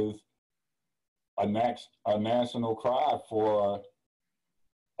 is a national cry for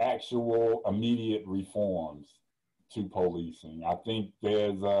actual immediate reforms to policing. I think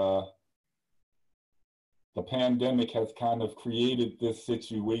the pandemic has kind of created this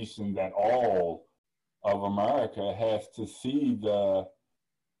situation that all of America has to see the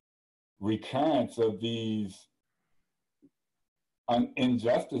recurrence of these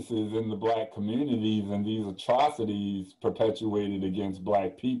injustices in the Black communities and these atrocities perpetuated against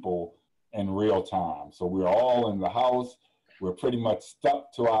Black people in real time. So we're all in the house. We're pretty much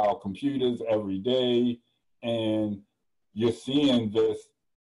stuck to our computers every day. And you're seeing this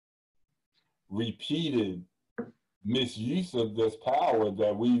repeated misuse of this power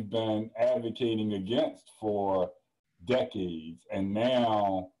that we've been advocating against for decades. And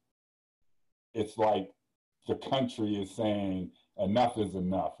now it's like the country is saying, enough is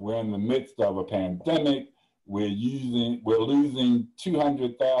enough. We're in the midst of a pandemic. We're losing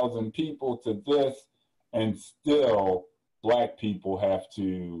 200,000 people to this, and still Black people have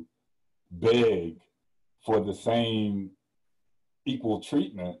to beg for the same equal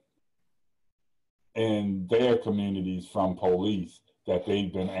treatment in their communities from police that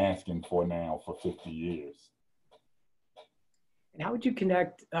they've been asking for now for 50 years. And how would you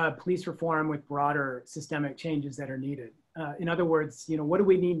connect police reform with broader systemic changes that are needed? In other words, what do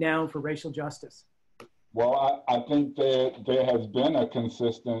we need now for racial justice? Well, I think that there has been a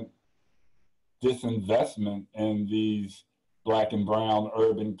consistent disinvestment in these Black and brown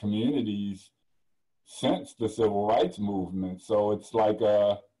urban communities since the civil rights movement. So it's like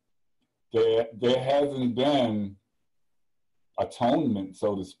there hasn't been atonement,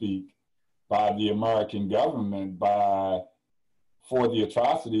 so to speak, by the American government for the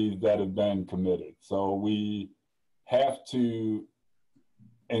atrocities that have been committed. So we have to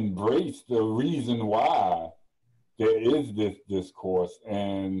embrace the reason why there is this discourse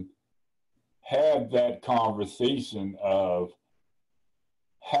and have that conversation of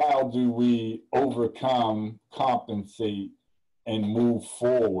how do we overcome, compensate, and move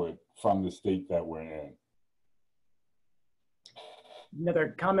forward from the state that we're in.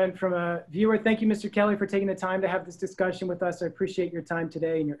 Another comment from a viewer. Thank you, Mr. Kelly, for taking the time to have this discussion with us. I appreciate your time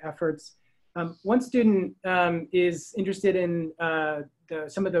today and your efforts. One student is interested in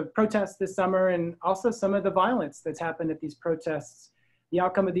some of the protests this summer and also some of the violence that's happened at these protests. The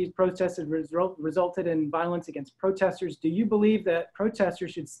outcome of these protests has resulted in violence against protesters. Do you believe that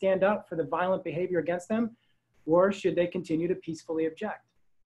protesters should stand up for the violent behavior against them, or should they continue to peacefully object?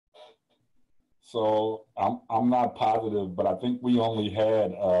 So I'm not positive, but I think we only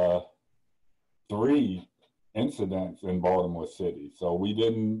had 3 incidents in Baltimore City. So we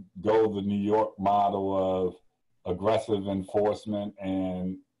didn't go the New York model of aggressive enforcement,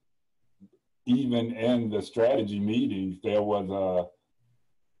 and even in the strategy meetings, there was a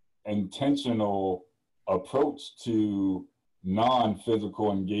intentional approach to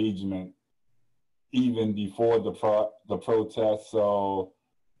non-physical engagement even before the protest. So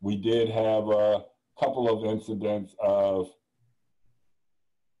we did have a couple of incidents of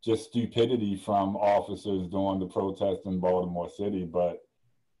just stupidity from officers during the protest in Baltimore City, but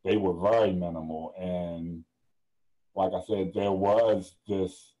they were very minimal. And like I said, there was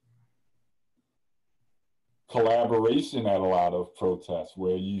this collaboration at a lot of protests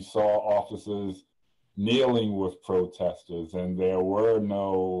where you saw officers kneeling with protesters, and there were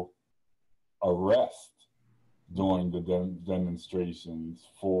no arrests during the demonstrations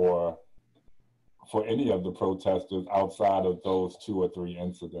for any of the protesters outside of those 2 or 3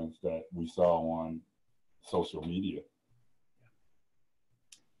 incidents that we saw on social media.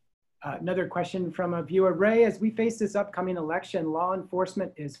 Another question from a viewer. Ray, as we face this upcoming election, law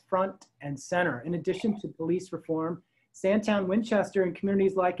enforcement is front and center. In addition to police reform, Sandtown, Winchester, and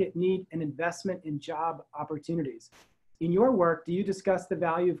communities like it need an investment in job opportunities. In your work, do you discuss the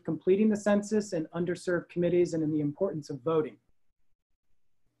value of completing the census and underserved committees and in the importance of voting?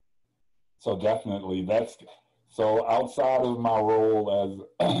 So definitely, so outside of my role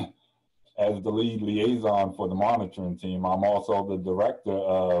as the lead liaison for the monitoring team, I'm also the director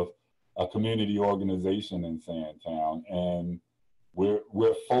of a community organization in Sandtown, and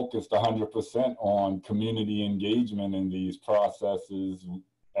we're focused 100% on community engagement in these processes.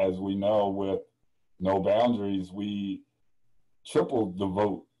 As we know, with no boundaries, we tripled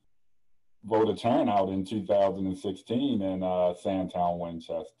the voter turnout in 2016 in Sandtown,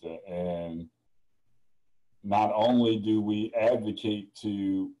 Winchester. And not only do we advocate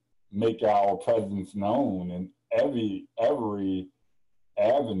to make our presence known in every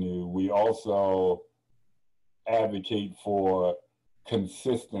avenue, we also advocate for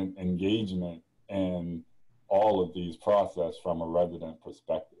consistent engagement in all of these processes from a resident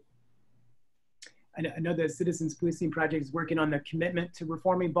perspective. I know the Citizens Policing Project is working on the commitment to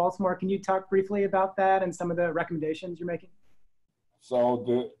reforming Baltimore. Can you talk briefly about that and some of the recommendations you're making? So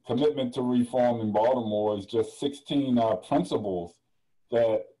the commitment to reform in Baltimore is just 16 principles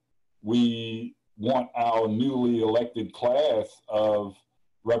that we want our newly elected class of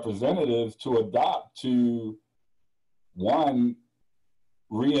representatives to adopt to, one,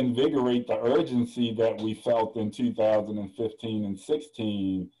 reinvigorate the urgency that we felt in 2015 and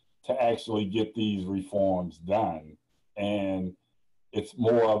 16 to actually get these reforms done. And it's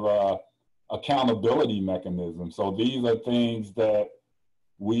more of a accountability mechanism. So these are things that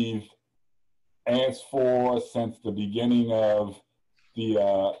we've asked for since the beginning of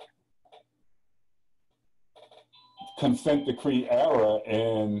the consent decree era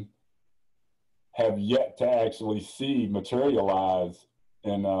and have yet to actually see materialize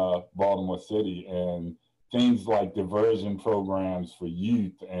in Baltimore City. And things like diversion programs for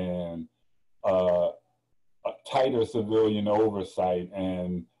youth and a tighter civilian oversight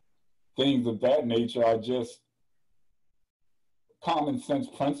and things of that nature are just common sense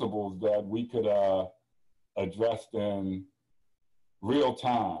principles that we could address in real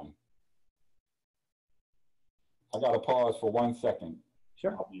time. I got to pause for 1 second.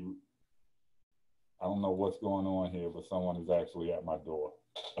 Sure. I don't know what's going on here, but someone is actually at my door.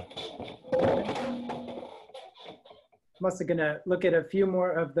 I'm also going to look at a few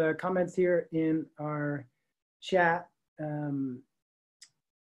more of the comments here in our chat.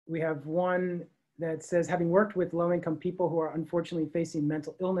 We have one that says, having worked with low-income people who are unfortunately facing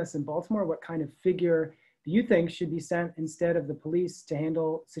mental illness in Baltimore, what kind of figure do you think should be sent instead of the police to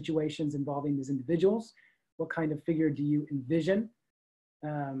handle situations involving these individuals? What kind of figure do you envision?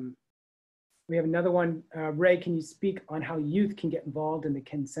 We have another one. Ray, can you speak on how youth can get involved in the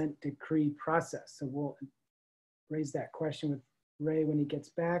consent decree process? So we'll raise that question with Ray when he gets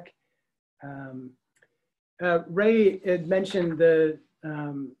back. Ray had mentioned the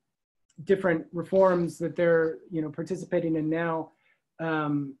different reforms that they're participating in now.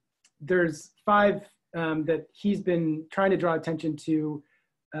 There's 5 that he's been trying to draw attention to.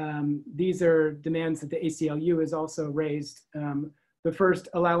 These are demands that the ACLU has also raised. The first,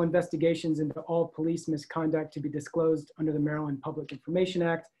 allow investigations into all police misconduct to be disclosed under the Maryland Public Information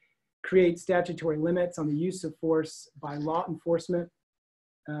Act, create statutory limits on the use of force by law enforcement,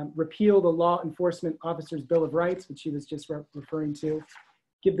 repeal the Law Enforcement Officers' Bill of Rights, which he was just referring to,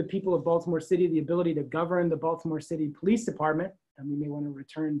 give the people of Baltimore City the ability to govern the Baltimore City Police Department, and we may want to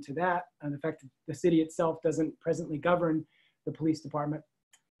return to that, and the fact that the city itself doesn't presently govern the police department.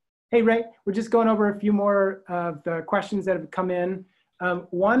 Hey, Ray, we're just going over a few more of the questions that have come in.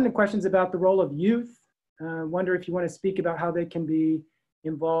 One, the question's about the role of youth. Wonder if you want to speak about how they can be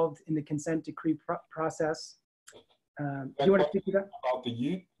involved in the consent decree process. Do you want to speak to that? About the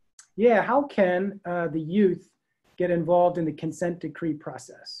youth? Yeah, how can the youth get involved in the consent decree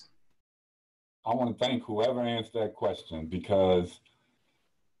process? I want to thank whoever answered that question, because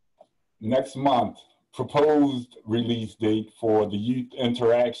next month, proposed release date for the youth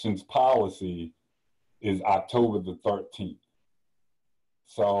interactions policy is October the 13th.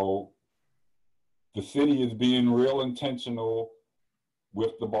 So the city is being real intentional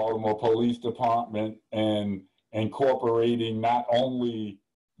with the Baltimore Police Department and incorporating not only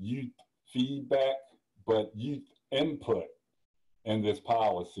youth feedback, but youth input in this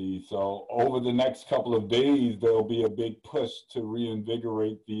policy. So over the next couple of days, there'll be a big push to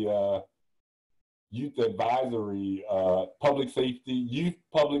reinvigorate the Youth Advisory, Youth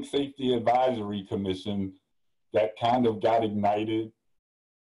Public Safety Advisory Commission that kind of got ignited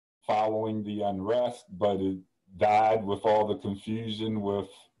following the unrest, but it died with all the confusion with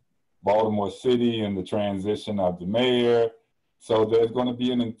Baltimore City and the transition of the mayor. So there's going to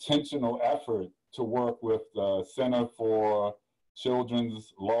be an intentional effort to work with the Center for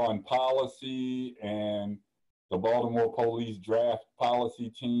Children's Law and Policy and the Baltimore Police Draft Policy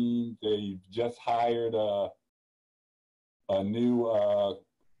Team. They've just hired a new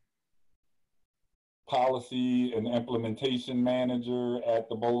policy and implementation manager at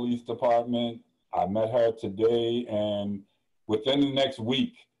the police department. I met her today, and within the next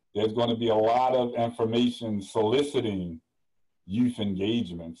week, there's going to be a lot of information soliciting youth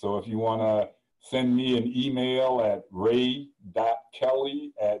engagement. So if you want to send me an email at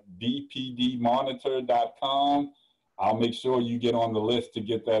ray.kelly@bpdmonitor.com, I'll make sure you get on the list to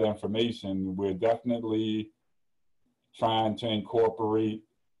get that information. We're definitely trying to incorporate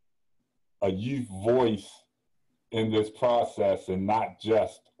a youth voice in this process and not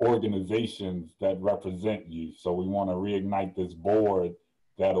just organizations that represent youth. So we want to reignite this board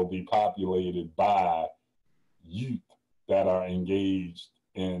that'll be populated by youth that are engaged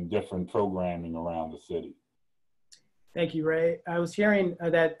in different programming around the city. Thank you, Ray. I was hearing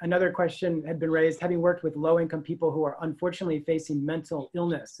that another question had been raised, having worked with low-income people who are unfortunately facing mental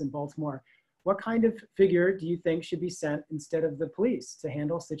illness in Baltimore. What kind of figure do you think should be sent instead of the police to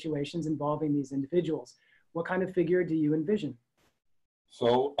handle situations involving these individuals? What kind of figure do you envision?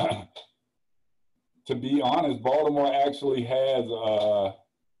 So, to be honest, Baltimore actually has a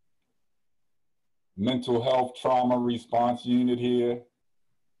mental health trauma response unit here.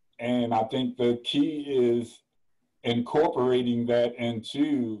 And I think the key is incorporating that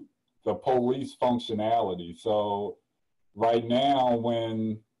into the police functionality. So right now,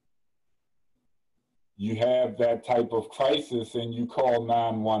 when you have that type of crisis and you call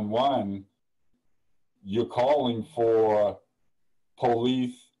 911, you're calling for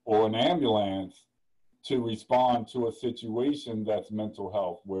police or an ambulance to respond to a situation that's mental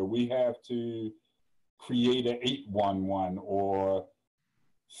health, where we have to create an 811 or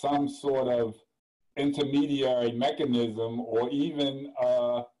some sort of intermediary mechanism, or even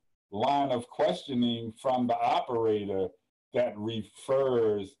a line of questioning from the operator that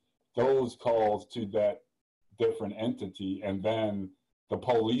refers those calls to that different entity, and then the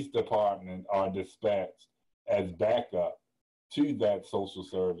police department are dispatched as backup to that social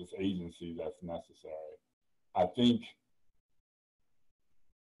service agency that's necessary. I think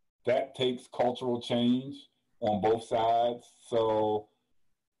that takes cultural change on both sides. So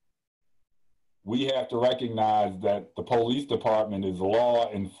we have to recognize that the police department is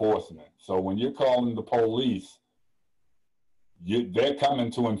law enforcement. So when you're calling the police, they're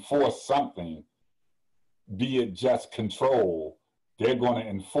coming to enforce something, be it just control. They're going to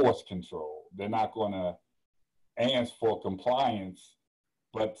enforce control. They're not going to ask for compliance,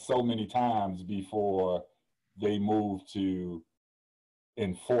 but so many times before they move to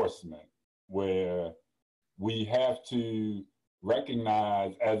enforcement, where we have to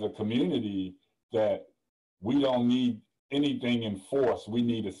recognize as a community that we don't need anything enforced, we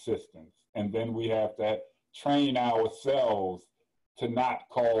need assistance. And then we have to train ourselves to not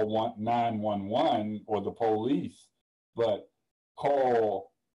call 911 or the police, but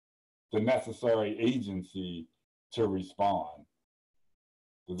call the necessary agency to respond.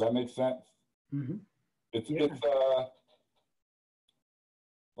 Does that make sense? Mm-hmm. It's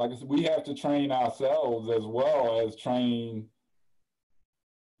like I said, we have to train ourselves as well as train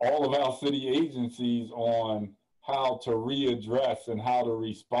all of our city agencies on how to readdress and how to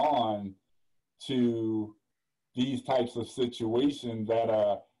respond to these types of situations that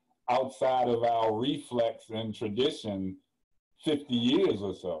are outside of our reflex and tradition 50 years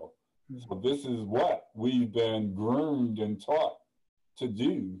or so. So this is what we've been groomed and taught to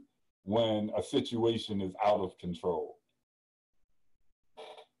do when a situation is out of control.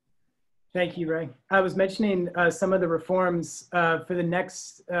 Thank you, Ray. I was mentioning some of the reforms for the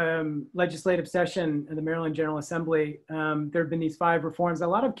next legislative session in the Maryland General Assembly. There have been these 5 reforms. A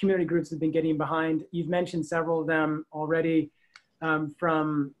lot of community groups have been getting behind. You've mentioned several of them already,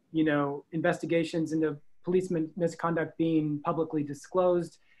 from investigations into policeman misconduct being publicly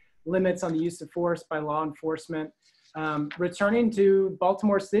disclosed, limits on the use of force by law enforcement, returning to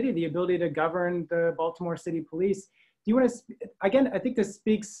Baltimore City, the ability to govern the Baltimore City Police. Do you want to, again, I think this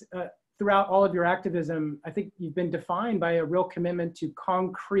speaks throughout all of your activism, I think you've been defined by a real commitment to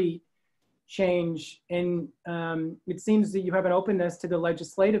concrete change. And it seems that you have an openness to the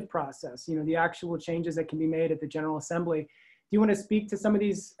legislative process, the actual changes that can be made at the General Assembly. Do you want to speak to some of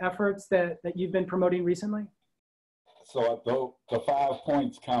these efforts that you've been promoting recently? So the 5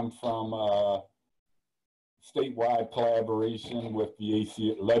 points come from statewide collaboration with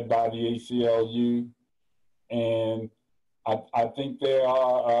led by the ACLU. And I think there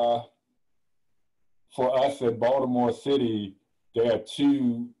are, for us at Baltimore City, there are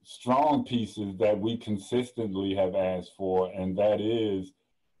 2 strong pieces that we consistently have asked for, and that is,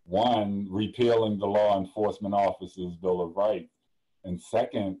 1, repealing the Law Enforcement Officers' Bill of Rights, and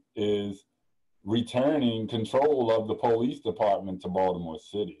 2nd is returning control of the police department to Baltimore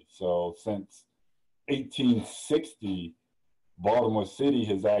City. So since 1860, Baltimore City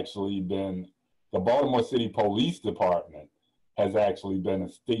has actually been, the Baltimore City Police Department has actually been a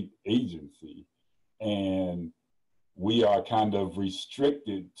state agency. And we are kind of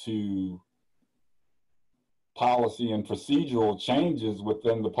restricted to policy and procedural changes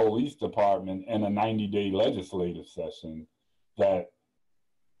within the police department in a 90-day legislative session that,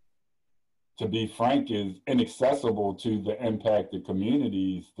 to be frank, is inaccessible to the impacted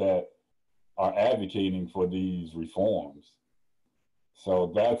communities that are advocating for these reforms.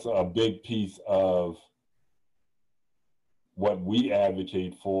 So that's a big piece of what we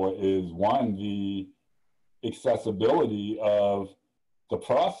advocate for is, 1, the accessibility of the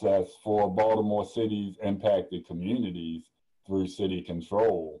process for Baltimore City's impacted communities through city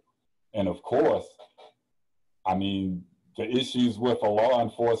control. And of course, I mean, the issues with a law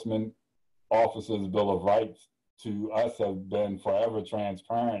enforcement officer's Bill of Rights to us have been forever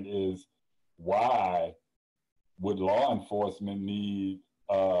transparent. Is why would law enforcement need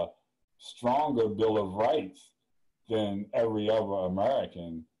a stronger Bill of Rights than every other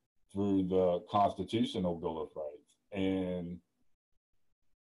American through the Constitutional Bill of Rights? And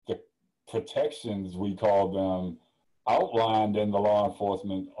the protections, we call them, outlined in the law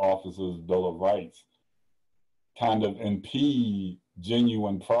enforcement officer's Bill of Rights kind of impede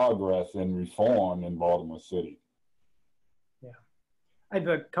genuine progress and reform in Baltimore City. Yeah. I have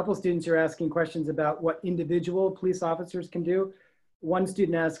a couple of students who are asking questions about what individual police officers can do. One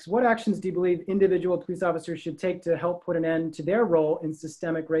student asks, what actions do you believe individual police officers should take to help put an end to their role in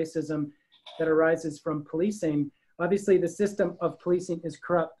systemic racism that arises from policing? Obviously, the system of policing is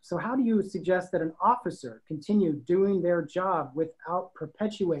corrupt. So how do you suggest that an officer continue doing their job without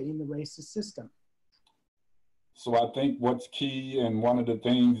perpetuating the racist system? So I think what's key, and one of the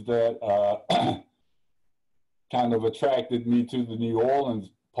things that kind of attracted me to the New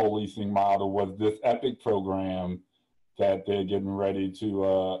Orleans policing model was this EPIC program that they're getting ready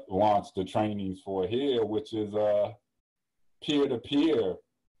to launch the trainings for here, which is a peer-to-peer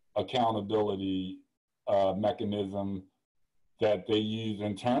accountability mechanism that they use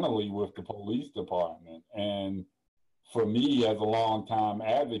internally with the police department. And for me, as a longtime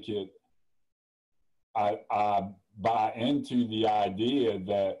advocate, I buy into the idea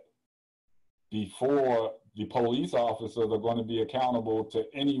that before the police officers are going to be accountable to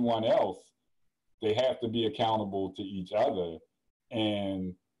anyone else, they have to be accountable to each other.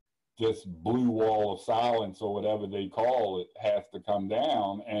 And this blue wall of silence, or whatever they call it, has to come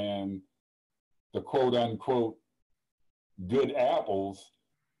down. And the quote unquote good apples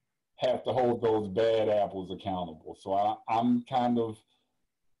have to hold those bad apples accountable. So I'm kind of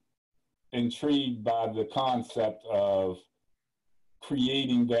intrigued by the concept of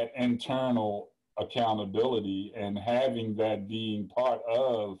creating that internal accountability and having that being part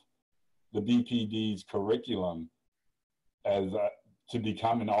of the BPD's curriculum as to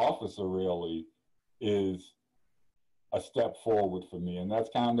become an officer really is a step forward for me. And that's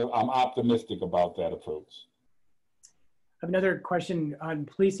kind of, I'm optimistic about that approach. I have another question on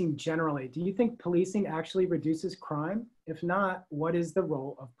policing generally. Do you think policing actually reduces crime? If not, what is the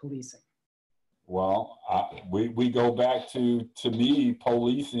role of policing? Well, we go back to me,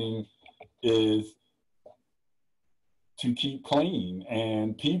 policing is to keep clean,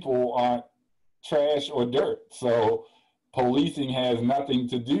 and people aren't trash or dirt. So policing has nothing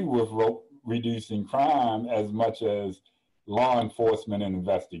to do with reducing crime as much as law enforcement and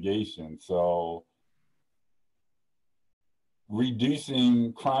investigation. So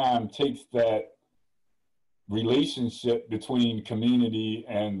reducing crime takes that relationship between community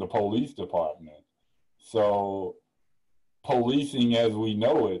and the police department. So policing as we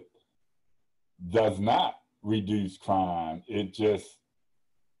know it does not reduce crime. It just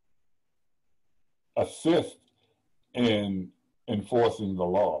assists in enforcing the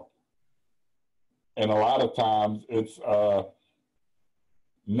law. And a lot of times it's a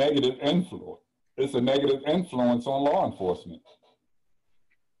negative influence. It's a negative influence on law enforcement.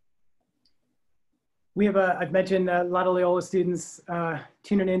 We have, I've mentioned a lot of Loyola students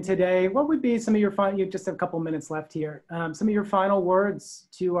tuning in today. What would be some of your final, you just have a couple minutes left here, some of your final words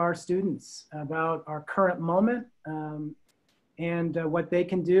to our students about our current moment and what they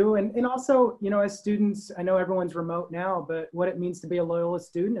can do. And also, you know, as students, I know everyone's remote now, but what it means to be a Loyola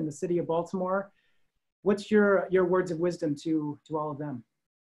student in the city of Baltimore. What's your words of wisdom to all of them?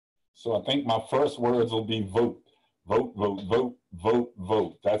 So I think my first words will be vote. Vote, vote, vote, vote,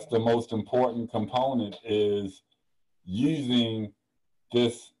 vote. That's the most important component, is using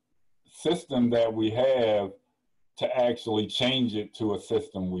this system that we have to actually change it to a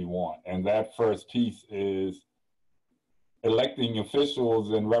system we want. And that first piece is electing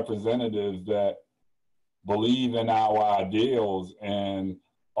officials and representatives that believe in our ideals and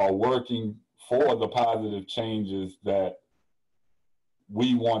are working for the positive changes that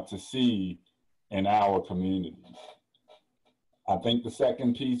we want to see in our communities. I think the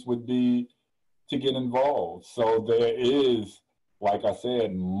second piece would be to get involved. So there is, like I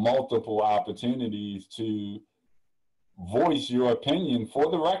said, multiple opportunities to voice your opinion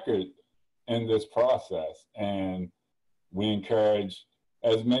for the record in this process. And we encourage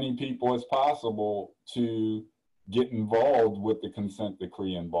as many people as possible to get involved with the consent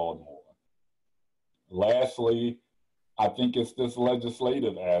decree in Baltimore. Lastly, I think it's this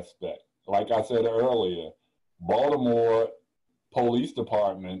legislative aspect. Like I said earlier, Baltimore Police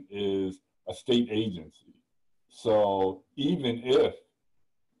Department is a state agency. So even if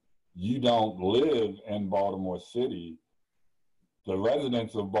you don't live in Baltimore City, the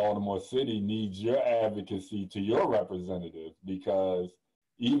residents of Baltimore City need your advocacy to your representatives, because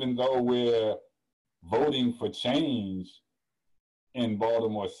even though we're voting for change in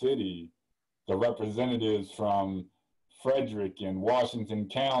Baltimore City, the representatives from Frederick and Washington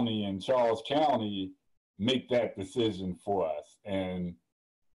County and Charles County make that decision for us. And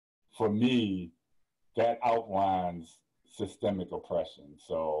for me, that outlines systemic oppression.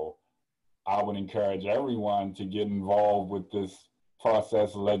 So I would encourage everyone to get involved with this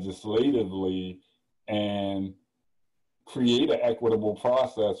process legislatively and create an equitable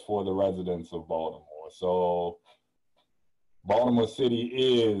process for the residents of Baltimore. So Baltimore City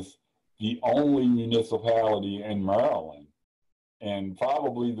is the only municipality in Maryland, and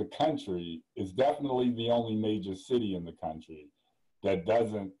probably the country, is definitely the only major city in the country that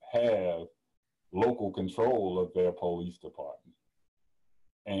doesn't have local control of their police department.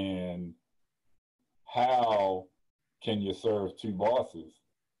 And how can you serve two bosses?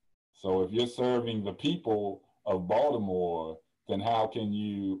 So if you're serving the people of Baltimore, then how can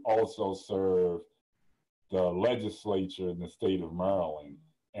you also serve the legislature in the state of Maryland,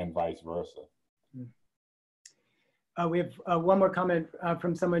 and vice versa? We have one more comment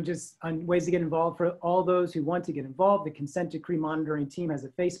from someone just on ways to get involved. For all those who want to get involved, the consent decree monitoring team has a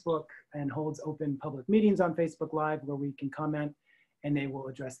Facebook and holds open public meetings on Facebook Live where we can comment and they will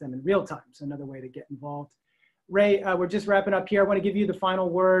address them in real time. So another way to get involved. Ray, we're just wrapping up here. I want to give you the final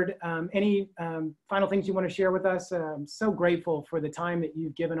word. Any final things you want to share with us? I'm so grateful for the time that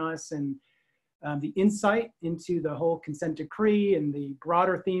you've given us and the insight into the whole consent decree and the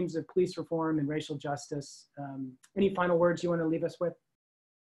broader themes of police reform and racial justice. Any final words you want to leave us with?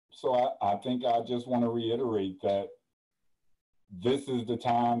 So I think I just want to reiterate that this is the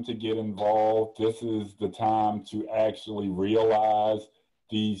time to get involved. This is the time to actually realize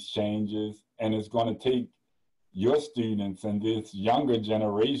these changes. And it's going to take your students and this younger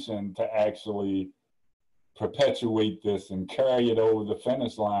generation to actually perpetuate this and carry it over the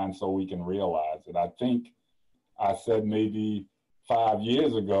finish line so we can realize it. I think I said maybe 5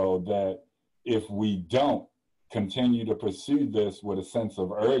 years ago that if we don't continue to pursue this with a sense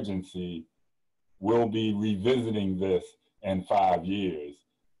of urgency, we'll be revisiting this in 5 years.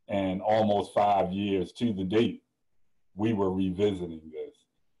 And almost 5 years to the date, we were revisiting this.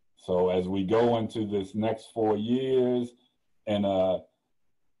 So as we go into this next 4 years and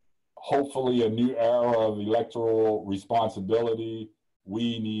hopefully a new era of electoral responsibility,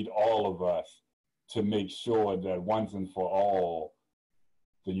 we need all of us to make sure that once and for all,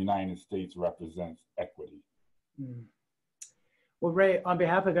 the United States represents equity. Mm. Well, Ray, on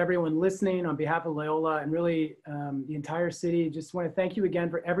behalf of everyone listening, on behalf of Loyola and really the entire city, just want to thank you again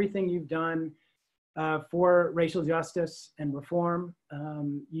for everything you've done for racial justice and reform.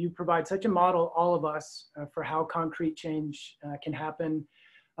 You provide such a model, all of us, for how concrete change can happen,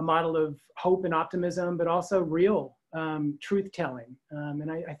 a model of hope and optimism, but also real truth-telling.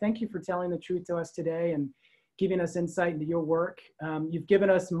 And I thank you for telling the truth to us today and giving us insight into your work. You've given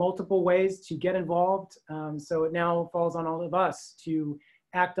us multiple ways to get involved, so it now falls on all of us to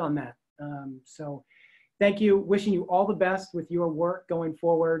act on that. So thank you, wishing you all the best with your work going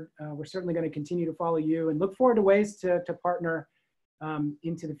forward. We're certainly going to continue to follow you and look forward to ways to partner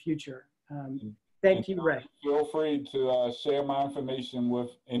into the future. Thank you, Ray. Feel free to share my information with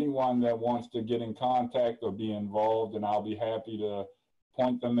anyone that wants to get in contact or be involved, and I'll be happy to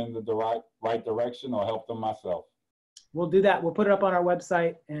point them in the right direction or help them myself. We'll do that. We'll put it up on our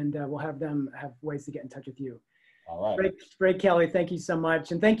website, and we'll have them have ways to get in touch with you. All right. Ray Kelly, thank you so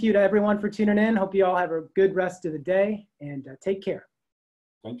much. And thank you to everyone for tuning in. Hope you all have a good rest of the day, and take care.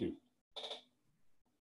 Thank you.